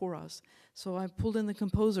created for us. So I pulled in the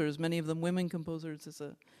composers, many of them women composers, is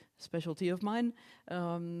a specialty of mine,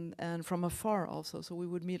 and from afar also. So we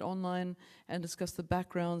would meet online and discuss the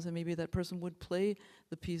backgrounds, and maybe that person would play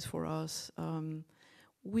the piece for us.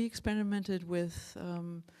 We experimented with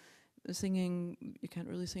singing. You can't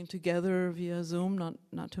really sing together via Zoom,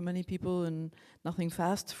 not too many people, and nothing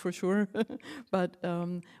fast for sure. But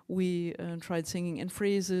we tried singing in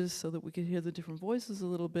phrases so that we could hear the different voices a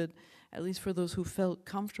little bit, at least for those who felt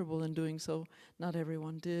comfortable in doing so. Not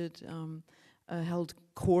everyone did. A held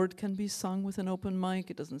chord can be sung with an open mic.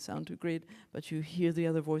 It doesn't sound too great, but you hear the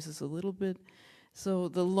other voices a little bit. So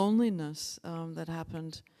the loneliness that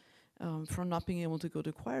happened from not being able to go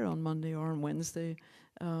to choir on Monday or on Wednesday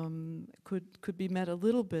could be met a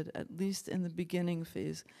little bit, at least in the beginning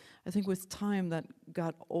phase. I think with time that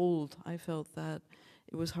got old, I felt that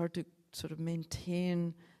it was hard to sort of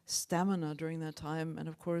maintain stamina during that time. And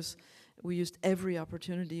of course, we used every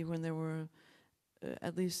opportunity when there were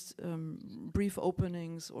at least brief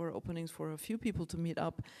openings or openings for a few people to meet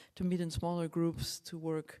up, to meet in smaller groups, to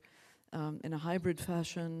work in a hybrid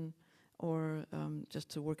fashion, or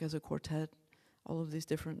just to work as a quartet. All of these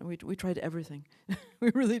different, we tried everything.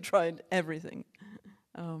 We really tried everything.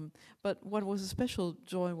 But what was a special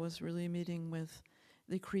joy was really meeting with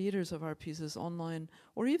the creators of our pieces online,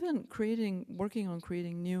 or even working on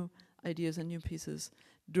creating new ideas and new pieces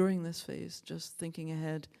during this phase, just thinking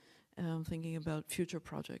ahead, thinking about future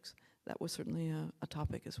projects. That was certainly a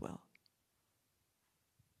topic as well.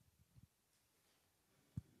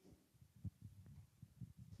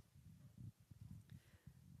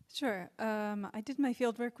 Sure. I did my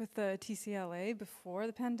fieldwork with the TCLA before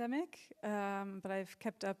the pandemic, but I've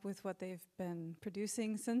kept up with what they've been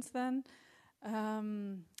producing since then.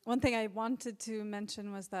 One thing I wanted to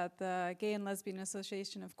mention was that the Gay and Lesbian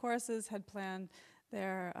Association of Choruses had planned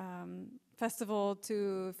their festival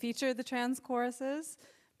to feature the trans choruses,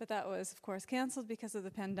 but that was, of course, canceled because of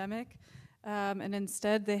the pandemic. And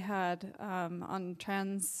instead, they had on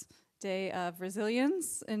Trans Day of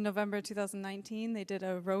Resilience in November 2019, they did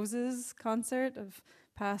a Roses concert of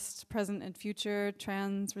past, present, and future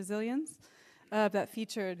trans resilience that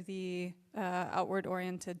featured the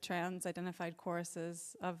outward-oriented trans-identified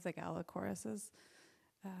choruses of the gala choruses.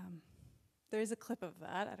 There is a clip of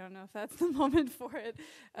that. I don't know if that's the moment for it.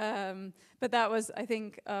 But that was, I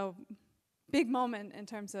think, a big moment in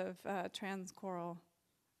terms of trans choral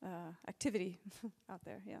activity out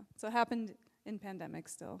there, yeah. So it happened in pandemic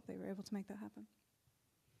still. They were able to make that happen.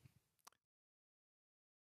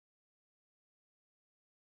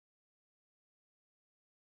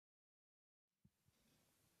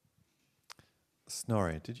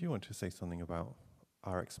 Snorre, did you want to say something about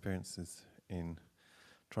our experiences in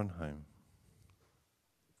Trondheim?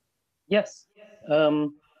 Yes.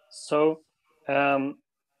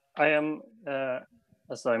 I am,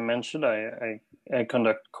 as I mentioned, I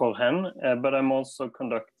conduct Trondheim, but I'm also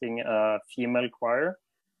conducting a female choir.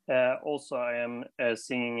 Also, I am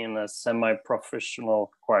singing in a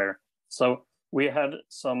semi-professional choir. So we had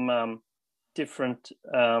some different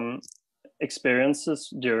experiences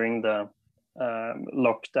during the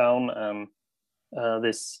lockdown and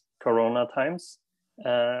this Corona times.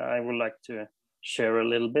 I would like to share a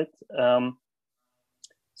little bit.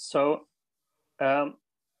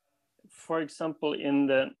 For example, in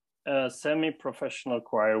the semi-professional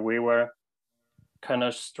choir, we were kind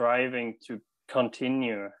of striving to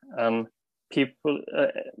continue, and people,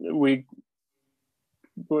 we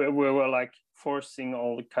were like forcing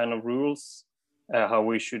all the kind of rules, how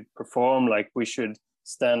we should perform, like we should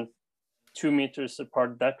stand 2 meters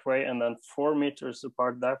apart that way and then 4 meters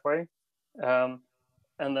apart that way.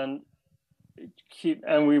 And then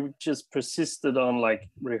we just persisted on like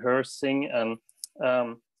rehearsing, and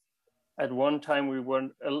at one time we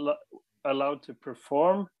weren't allowed to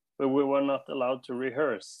perform, but we were not allowed to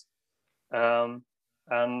rehearse.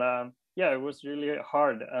 Yeah, it was really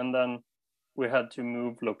hard. And then we had to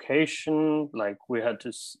move location, like we had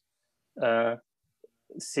to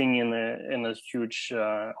sing in a huge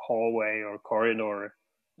hallway or corridor.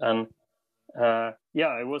 And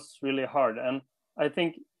yeah, it was really hard. And I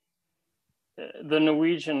think the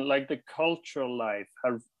Norwegian, like the cultural life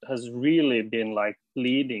has really been like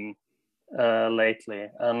bleeding lately.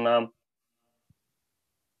 And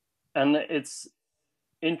it's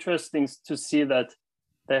interesting to see that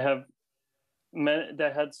they had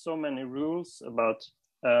so many rules about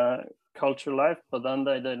cultural life, but then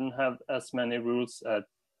they didn't have as many rules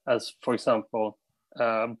as for example,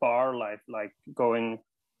 bar life, like going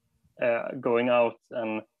out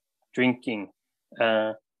and drinking.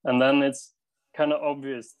 And then it's kind of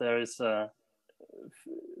obvious there is a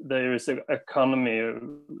economy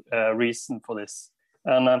reason for this.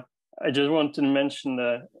 And I just want to mention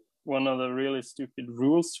one of the really stupid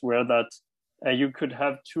rules were that you could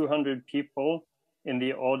have 200 people in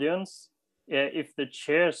the audience if the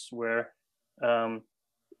chairs were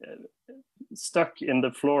stuck in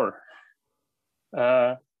the floor.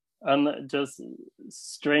 And just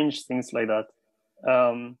strange things like that.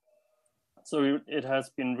 So it has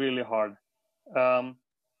been really hard. And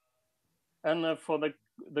for the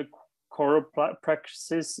choral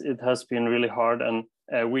practices, it has been really hard. And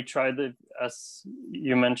we tried it, as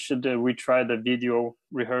you mentioned, we tried the video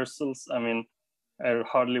rehearsals. I mean, I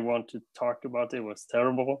hardly want to talk about it. It was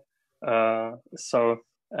terrible.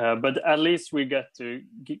 But at least we get to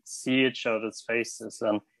see each other's faces.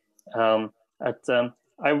 And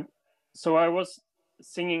I was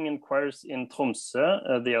singing in choirs in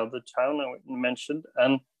Tromsø, the other town I mentioned,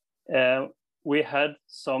 and we had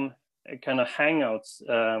some kind of hangouts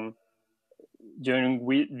during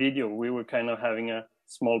video. We were kind of having a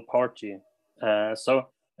small party.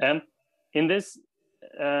 In this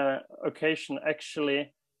occasion,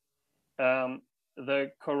 actually,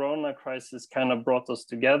 the Corona crisis kind of brought us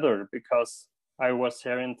together, because I was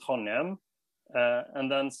here in Trondheim,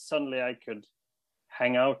 and then suddenly I could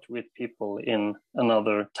hang out with people in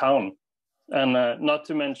another town. And not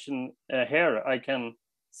to mention here, I can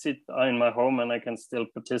sit in my home and I can still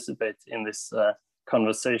participate in this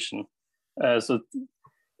conversation. So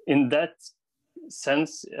in that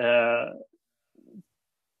sense,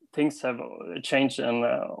 things have changed, and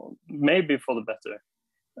maybe for the better.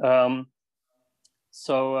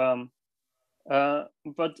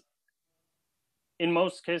 But in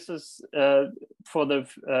most cases, for the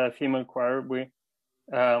female choir,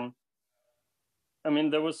 I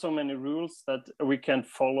mean, there were so many rules that we can't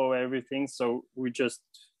follow everything, so we just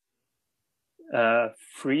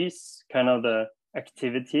freeze kind of the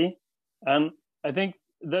activity. And I think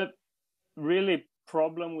the really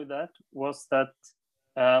problem with that was that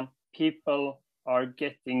people are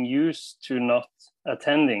getting used to not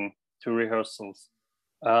attending to rehearsals.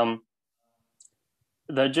 They're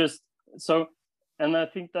just so, and I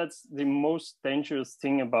think that's the most dangerous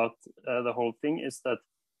thing about the whole thing is that,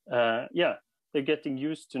 yeah, they're getting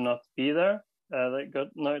used to not be there. They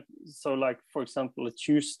got no, so like, for example, a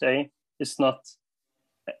Tuesday is not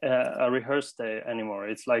a rehearsed day anymore.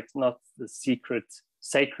 It's like not the sacred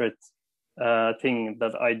thing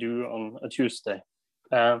that I do on a Tuesday.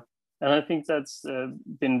 And I think that's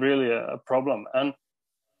been really a problem. And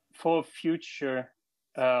for future,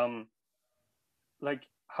 like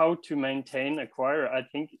how to maintain a choir, I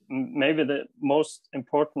think maybe the most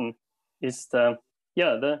important is the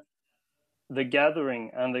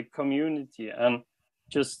gathering and the community, and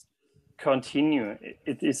just continue.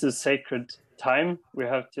 It is a sacred time we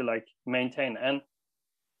have to like maintain. And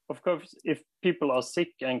of course, if people are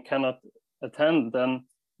sick and cannot attend, then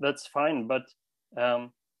that's fine. But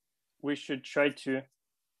we should try to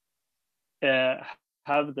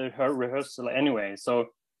have the rehearsal anyway.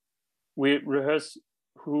 So we rehearse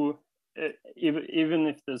even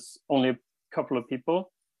if there's only a couple of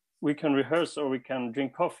people, we can rehearse, or we can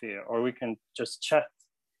drink coffee, or we can just chat.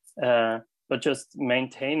 But just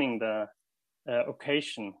maintaining the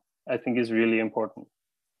occasion, I think, is really important.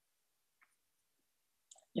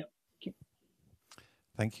 Yeah.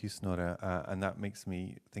 Thank you, Snorre. And that makes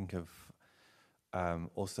me think of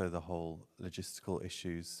also the whole logistical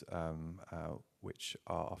issues, which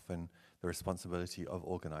are often the responsibility of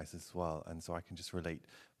organizers as well. And so I can just relate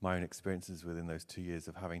my own experiences within those 2 years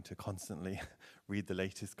of having to constantly read the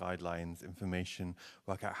latest guidelines, information,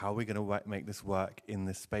 work out how we're going to make this work in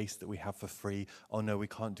the space that we have for free. Oh no, we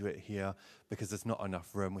can't do it here because there's not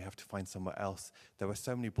enough room. We have to find somewhere else. There were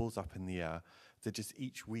so many balls up in the air that just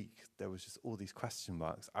each week there was just all these question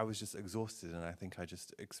marks. I was just exhausted, and I think I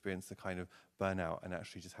just experienced a kind of burnout and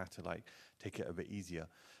actually just had to like take it a bit easier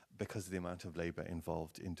because of the amount of labor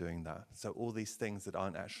involved in doing that. So all these things that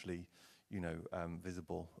aren't actually, you know,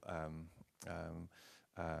 visible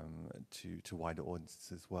to wider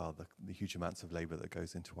audiences as well, the huge amounts of labor that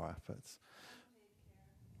goes into our efforts.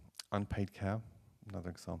 Unpaid care, another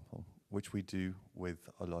example, which we do with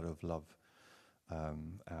a lot of love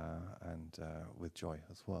and with joy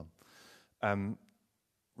as well.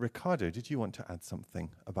 Riccardo, did you want to add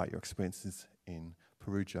something about your experiences in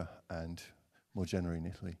Perugia and more generally in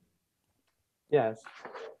Italy? Yes.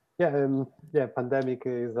 Yeah, pandemic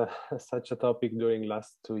is such a topic during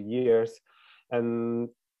last 2 years. And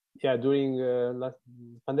yeah, during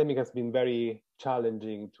pandemic has been very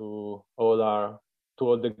challenging to all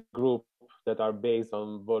the group that are based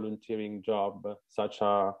on volunteering job, such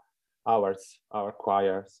as ours, our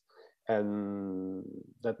choirs, and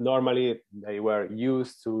that normally they were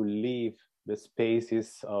used to leave the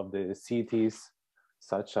spaces of the cities,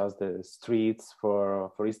 such as the streets, for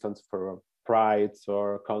instance, for prides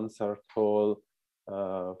or concert hall,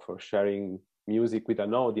 for sharing music with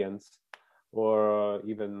an audience, or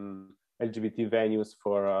even LGBT venues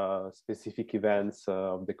for specific events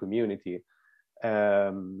of the community.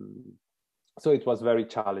 So it was very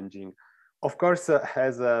challenging. Of course,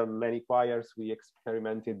 as many choirs, we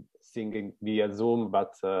experimented singing via Zoom,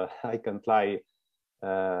 but I can't lie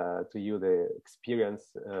to you, the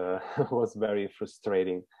experience was very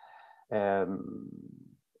frustrating.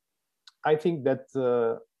 I think that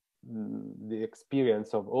the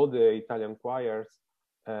experience of all the Italian choirs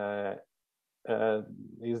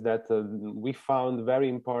is that we found very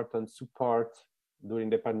important support during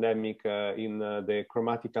the pandemic in the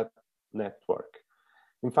Chromatica network.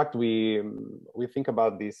 In fact, we think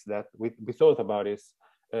about this, that we thought about this.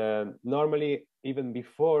 Normally, even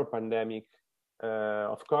before pandemic,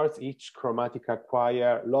 of course, each Chromatica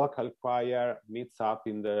choir, local choir, meets up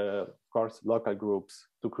in the, of course, local groups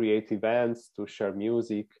to create events, to share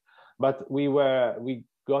music. But we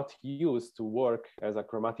got used to work as a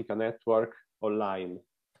Chromatica network online,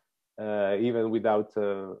 even without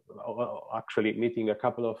actually meeting a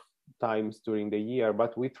couple of times during the year.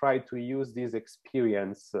 But we tried to use this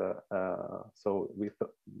experience so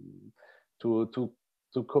to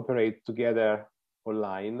cooperate together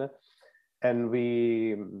online. And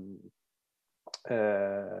we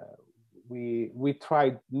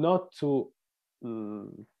tried not to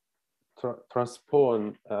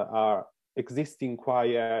transform our existing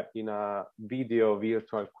choir in a video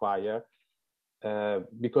virtual choir,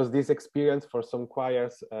 because this experience for some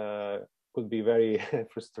choirs could be very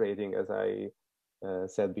frustrating, as I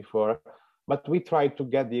said before. But we tried to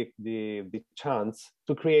get the chance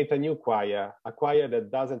to create a new choir, a choir that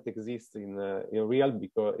doesn't exist in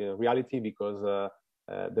reality, because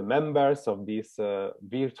the members of this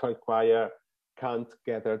virtual choir can't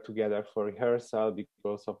gather together for rehearsal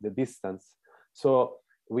because of the distance. So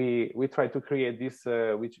we try to create this,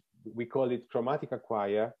 which we call it Chromatica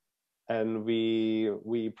Choir, and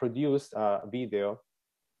we produced a video,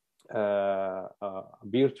 a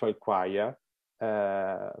virtual choir,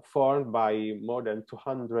 formed by more than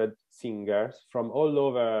 200 singers from all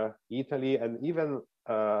over Italy and even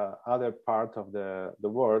other parts of the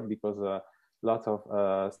world, because lots of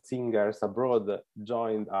singers abroad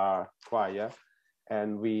joined our choir,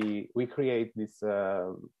 and we create this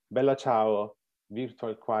Bella Ciao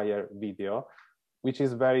virtual choir video, which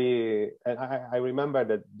is very. And I remember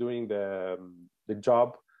that during the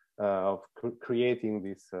job of creating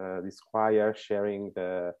this choir, sharing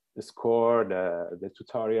the score, the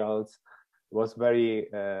tutorials, was very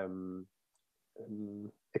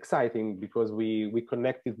exciting, because we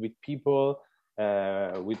connected with people,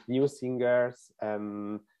 with new singers,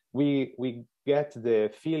 and we get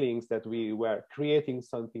the feelings that we were creating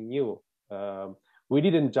something new. We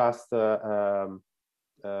didn't just how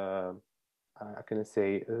can I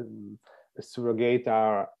say, surrogate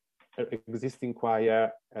our existing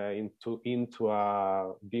choir into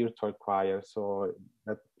a virtual choir, so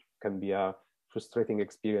that can be a frustrating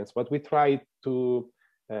experience. But we tried to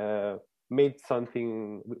make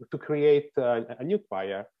something, to create a new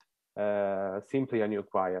choir, simply a new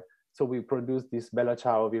choir. So we produced this Bella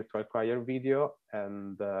Ciao virtual choir video,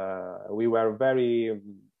 and we were very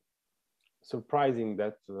surprising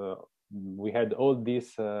that we had all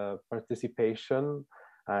this participation.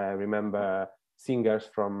 I remember singers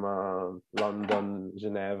from London,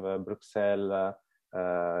 Geneva, Bruxelles,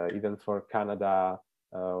 even for Canada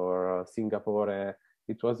or Singapore.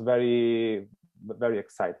 It was very, very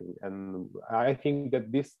exciting, and I think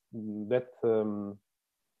that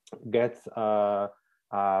gets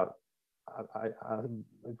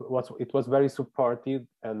it was very supportive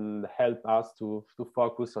and helped us to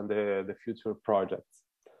focus on the future projects.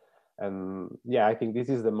 And yeah, I think this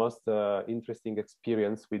is the most interesting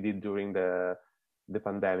experience we did during the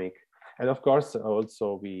pandemic. And of course,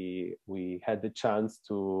 also we had the chance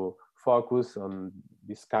to focus on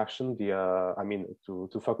discussion via,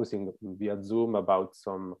 to focusing via Zoom about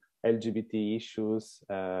some LGBT issues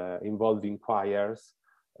involving choirs.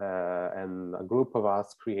 And a group of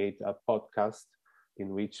us create a podcast in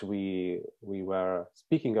which we were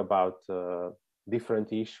speaking about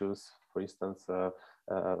different issues, for instance,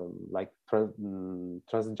 like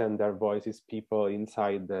transgender voices, people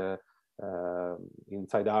inside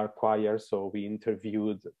our choir. So we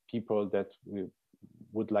interviewed people that we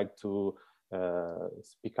would like to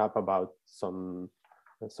speak up about some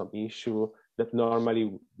issue that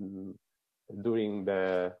normally during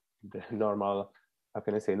the normal, how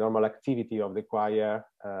can I say, normal activity of the choir,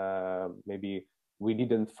 maybe we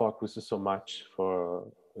didn't focus so much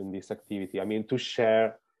in this activity. I mean, to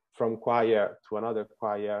share from choir to another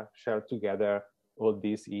choir, share together all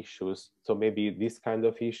these issues. So maybe these kind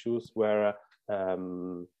of issues were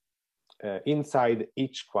inside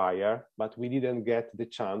each choir, but we didn't get the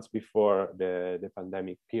chance before the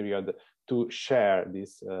pandemic period to share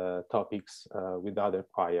these topics with other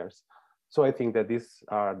choirs. So I think that these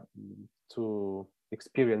are two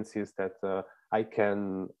experiences that I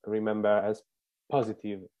can remember as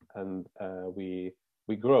positive, and we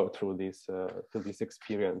grow through this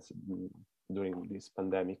experience during this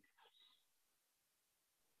pandemic.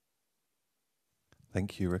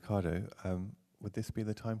 Thank you, Riccardo. Would this be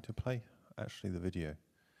the time to play actually the video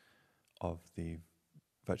of the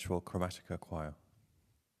virtual Chromatica choir?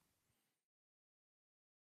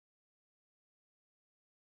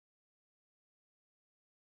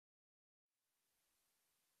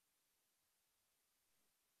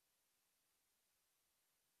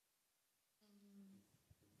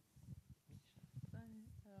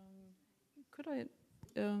 Could I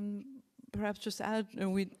perhaps just add,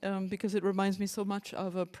 because it reminds me so much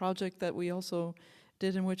of a project that we also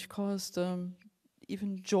did, and which caused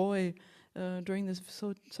even joy during this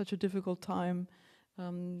such a difficult time.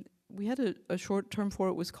 We had a short term for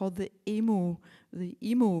it. Was called the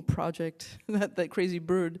Emu project. that crazy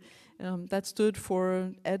bird that stood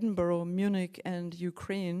for Edinburgh, Munich, and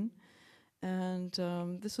Ukraine. And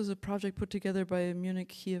this was a project put together by Munich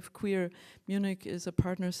Kiev Queer. Munich is a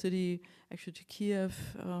partner city actually to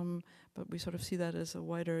Kiev, but we sort of see that as a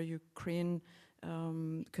wider Ukraine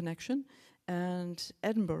connection, and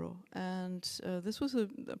Edinburgh. And this was a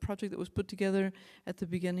project that was put together at the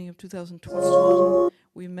beginning of 2021,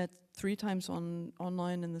 we met 3 times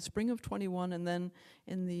online in the spring of 21, and then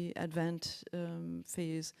in the Advent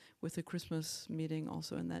phase with the Christmas meeting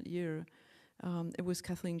also in that year. It was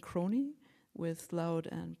Kathleen Croney with Loud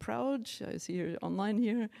and Proud. I see her online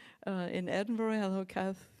here in Edinburgh. Hello,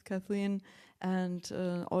 Kathleen. And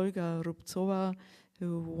Olga Rubtsova,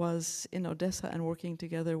 who was in Odessa and working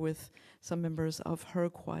together with some members of her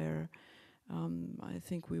choir. I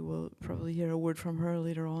think we will probably hear a word from her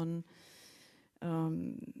later on.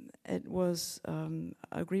 It was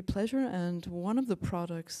a great pleasure, and one of the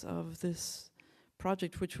products of this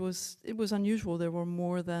project, it was unusual. There were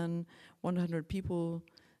more than 100 people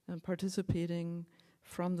participating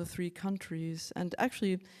from the 3 countries, and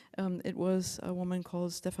actually it was a woman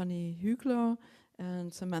called Stephanie Hügler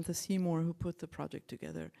and Samantha Seymour who put the project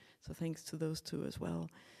together. So thanks to those 2 as well.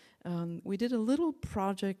 We did a little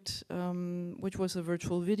project which was a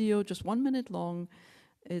virtual video, just 1 minute long.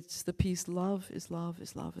 It's the piece Love is Love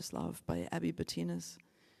is Love is Love by Abby Bettinas.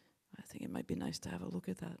 I think it might be nice to have a look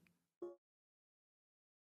at that.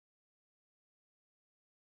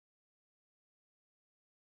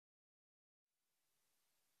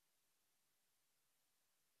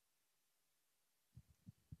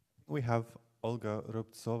 We have Olga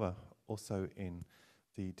Rubtsova also in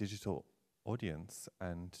the digital audience,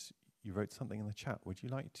 and you wrote something in the chat. Would you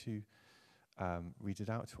like to read it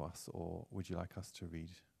out to us, or would you like us to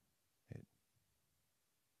read it?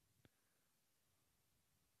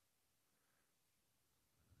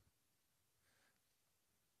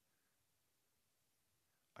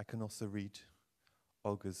 I can also read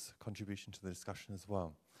Olga's contribution to the discussion as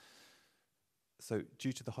well. So,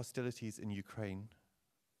 due to the hostilities in Ukraine,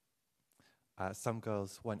 some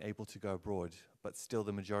girls weren't able to go abroad, but still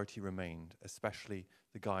the majority remained, especially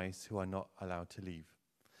the guys who are not allowed to leave.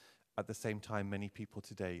 At the same time, many people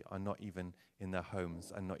today are not even in their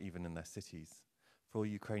homes and not even in their cities. For all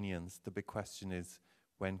Ukrainians, the big question is,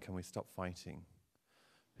 when can we stop fighting?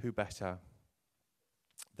 Who better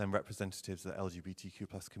than representatives of the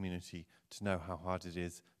LGBTQ+ community to know how hard it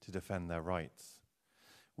is to defend their rights?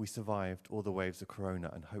 We survived all the waves of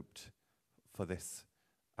Corona and hoped for this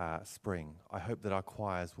spring. I hope that our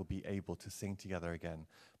choirs will be able to sing together again,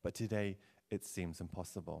 but today it seems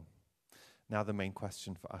impossible. Now the main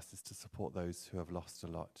question for us is to support those who have lost a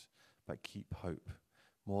lot, but keep hope.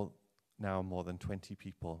 Now more than 20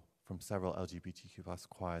 people from several LGBTQ+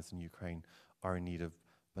 choirs in Ukraine are in need of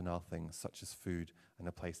banal things such as food and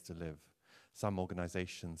a place to live. Some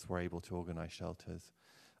organizations were able to organize shelters,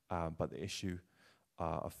 but the issue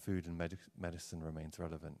of food and medicine remains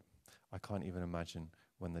relevant. I can't even imagine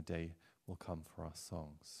when the day will come for our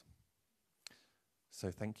songs.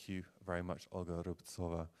 So thank you very much, Olga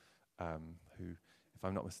Rubtsova, who, if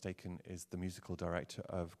I'm not mistaken, is the musical director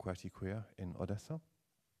of Queerty Queer in Odessa.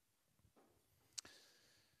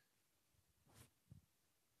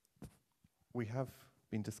 We have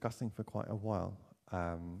been discussing for quite a while,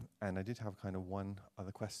 and I did have kind of one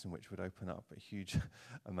other question which would open up a huge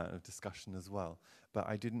amount of discussion as well. But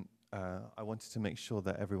I didn't. I wanted to make sure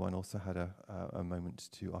that everyone also had a moment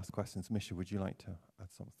to ask questions. Misza, would you like to add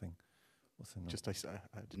something? Just I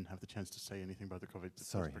didn't have the chance to say anything about the COVID.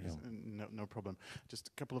 Sorry. No problem. Just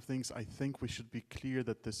a couple of things. I think we should be clear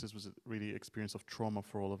that this was a really experience of trauma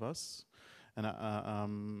for all of us. And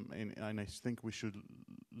I think we should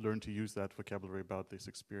learn to use that vocabulary about this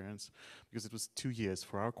experience, because it was 2 years.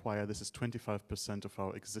 For our choir, this is 25% of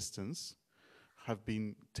our existence have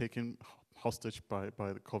been taken hostage by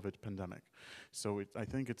the COVID pandemic. So I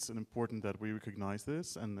think it's important that we recognize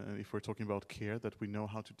this, and if we're talking about care, that we know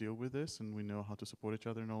how to deal with this, and we know how to support each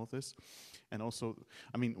other in all of this. And also,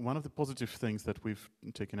 I mean, one of the positive things that we've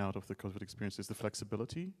taken out of the COVID experience is the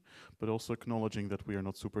flexibility, but also acknowledging that we are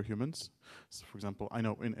not superhumans. So for example, I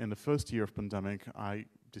know in the first year of pandemic, I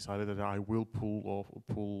decided that I will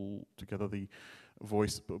pull together the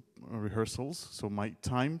voice rehearsals. So my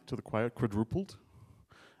time to the choir quadrupled.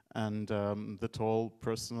 And the toll,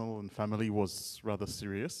 personal and family, was rather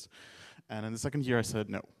serious. And in the second year, I said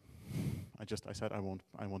no. I said I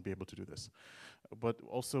won't be able to do this. But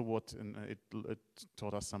also, it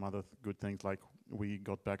taught us some other good things, like we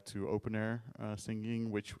got back to open air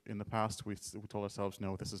singing, which in the past we told ourselves,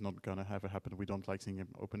 no, this is not going to ever happen. We don't like singing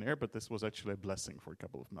open air, but this was actually a blessing for a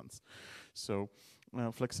couple of months. So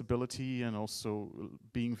flexibility, and also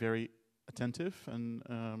being very attentive and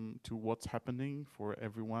to what's happening for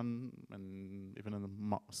everyone, and even in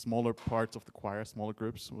the smaller parts of the choir, smaller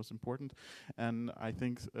groups, was important. And I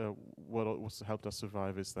think what also helped us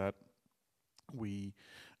survive is that we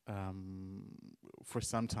for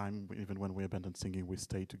some time, even when we abandoned singing, we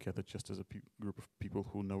stayed together just as a group of people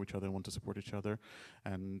who know each other and want to support each other.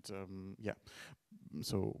 And yeah,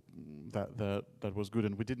 so that was good.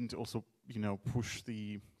 And we didn't also, push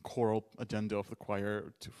the choral agenda of the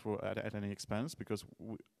choir at any expense, because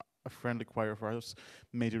a friendly choir of ours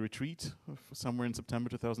made a retreat somewhere in September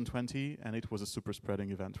 2020, and it was a super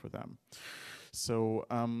spreading event for them. So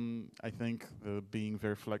I think being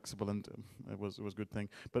very flexible, and it was a good thing.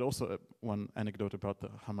 But also one anecdote about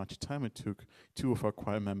how much time it took. 2 of our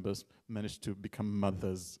choir members managed to become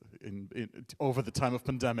mothers over the time of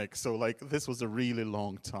pandemic. So like this was a really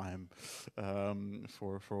long time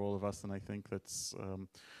for all of us, and I think that's.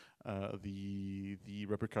 The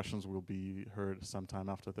repercussions will be heard sometime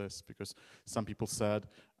after this, because some people said,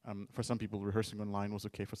 for some people rehearsing online was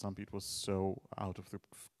okay, for some people it was so out of the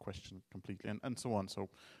question completely, and so on. So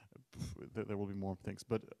there will be more things.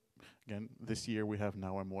 But again, this year we have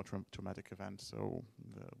now a more traumatic event. So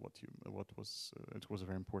it was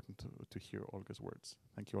very important to hear Olga's words.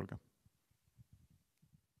 Thank you, Olga.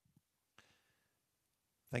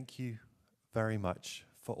 Thank you very much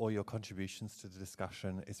for all your contributions to the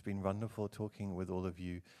discussion. It's been wonderful talking with all of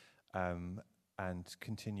you and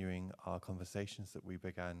continuing our conversations that we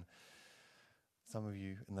began, some of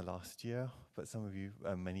you in the last year, but some of you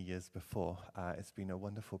many years before. It's been a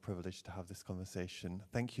wonderful privilege to have this conversation.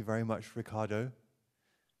 Thank you very much, Riccardo,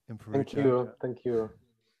 in Perugia. Thank you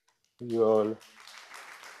all.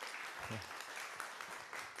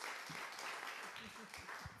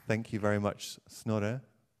 Thank you very much, Snorre.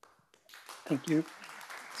 Thank you.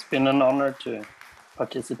 It's been an honor to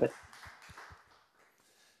participate.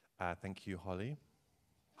 Thank you, Holly.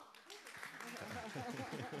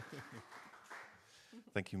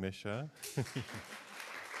 Thank you, Misza.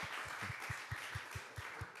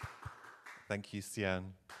 Thank you,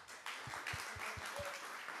 Hsien.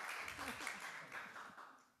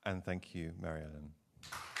 And thank you, Mary Ellen.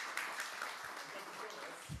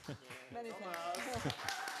 Many thanks.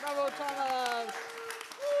 Bravo, Thomas.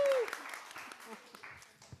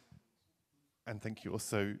 And thank you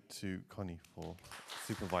also to Connie for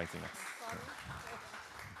supervising us.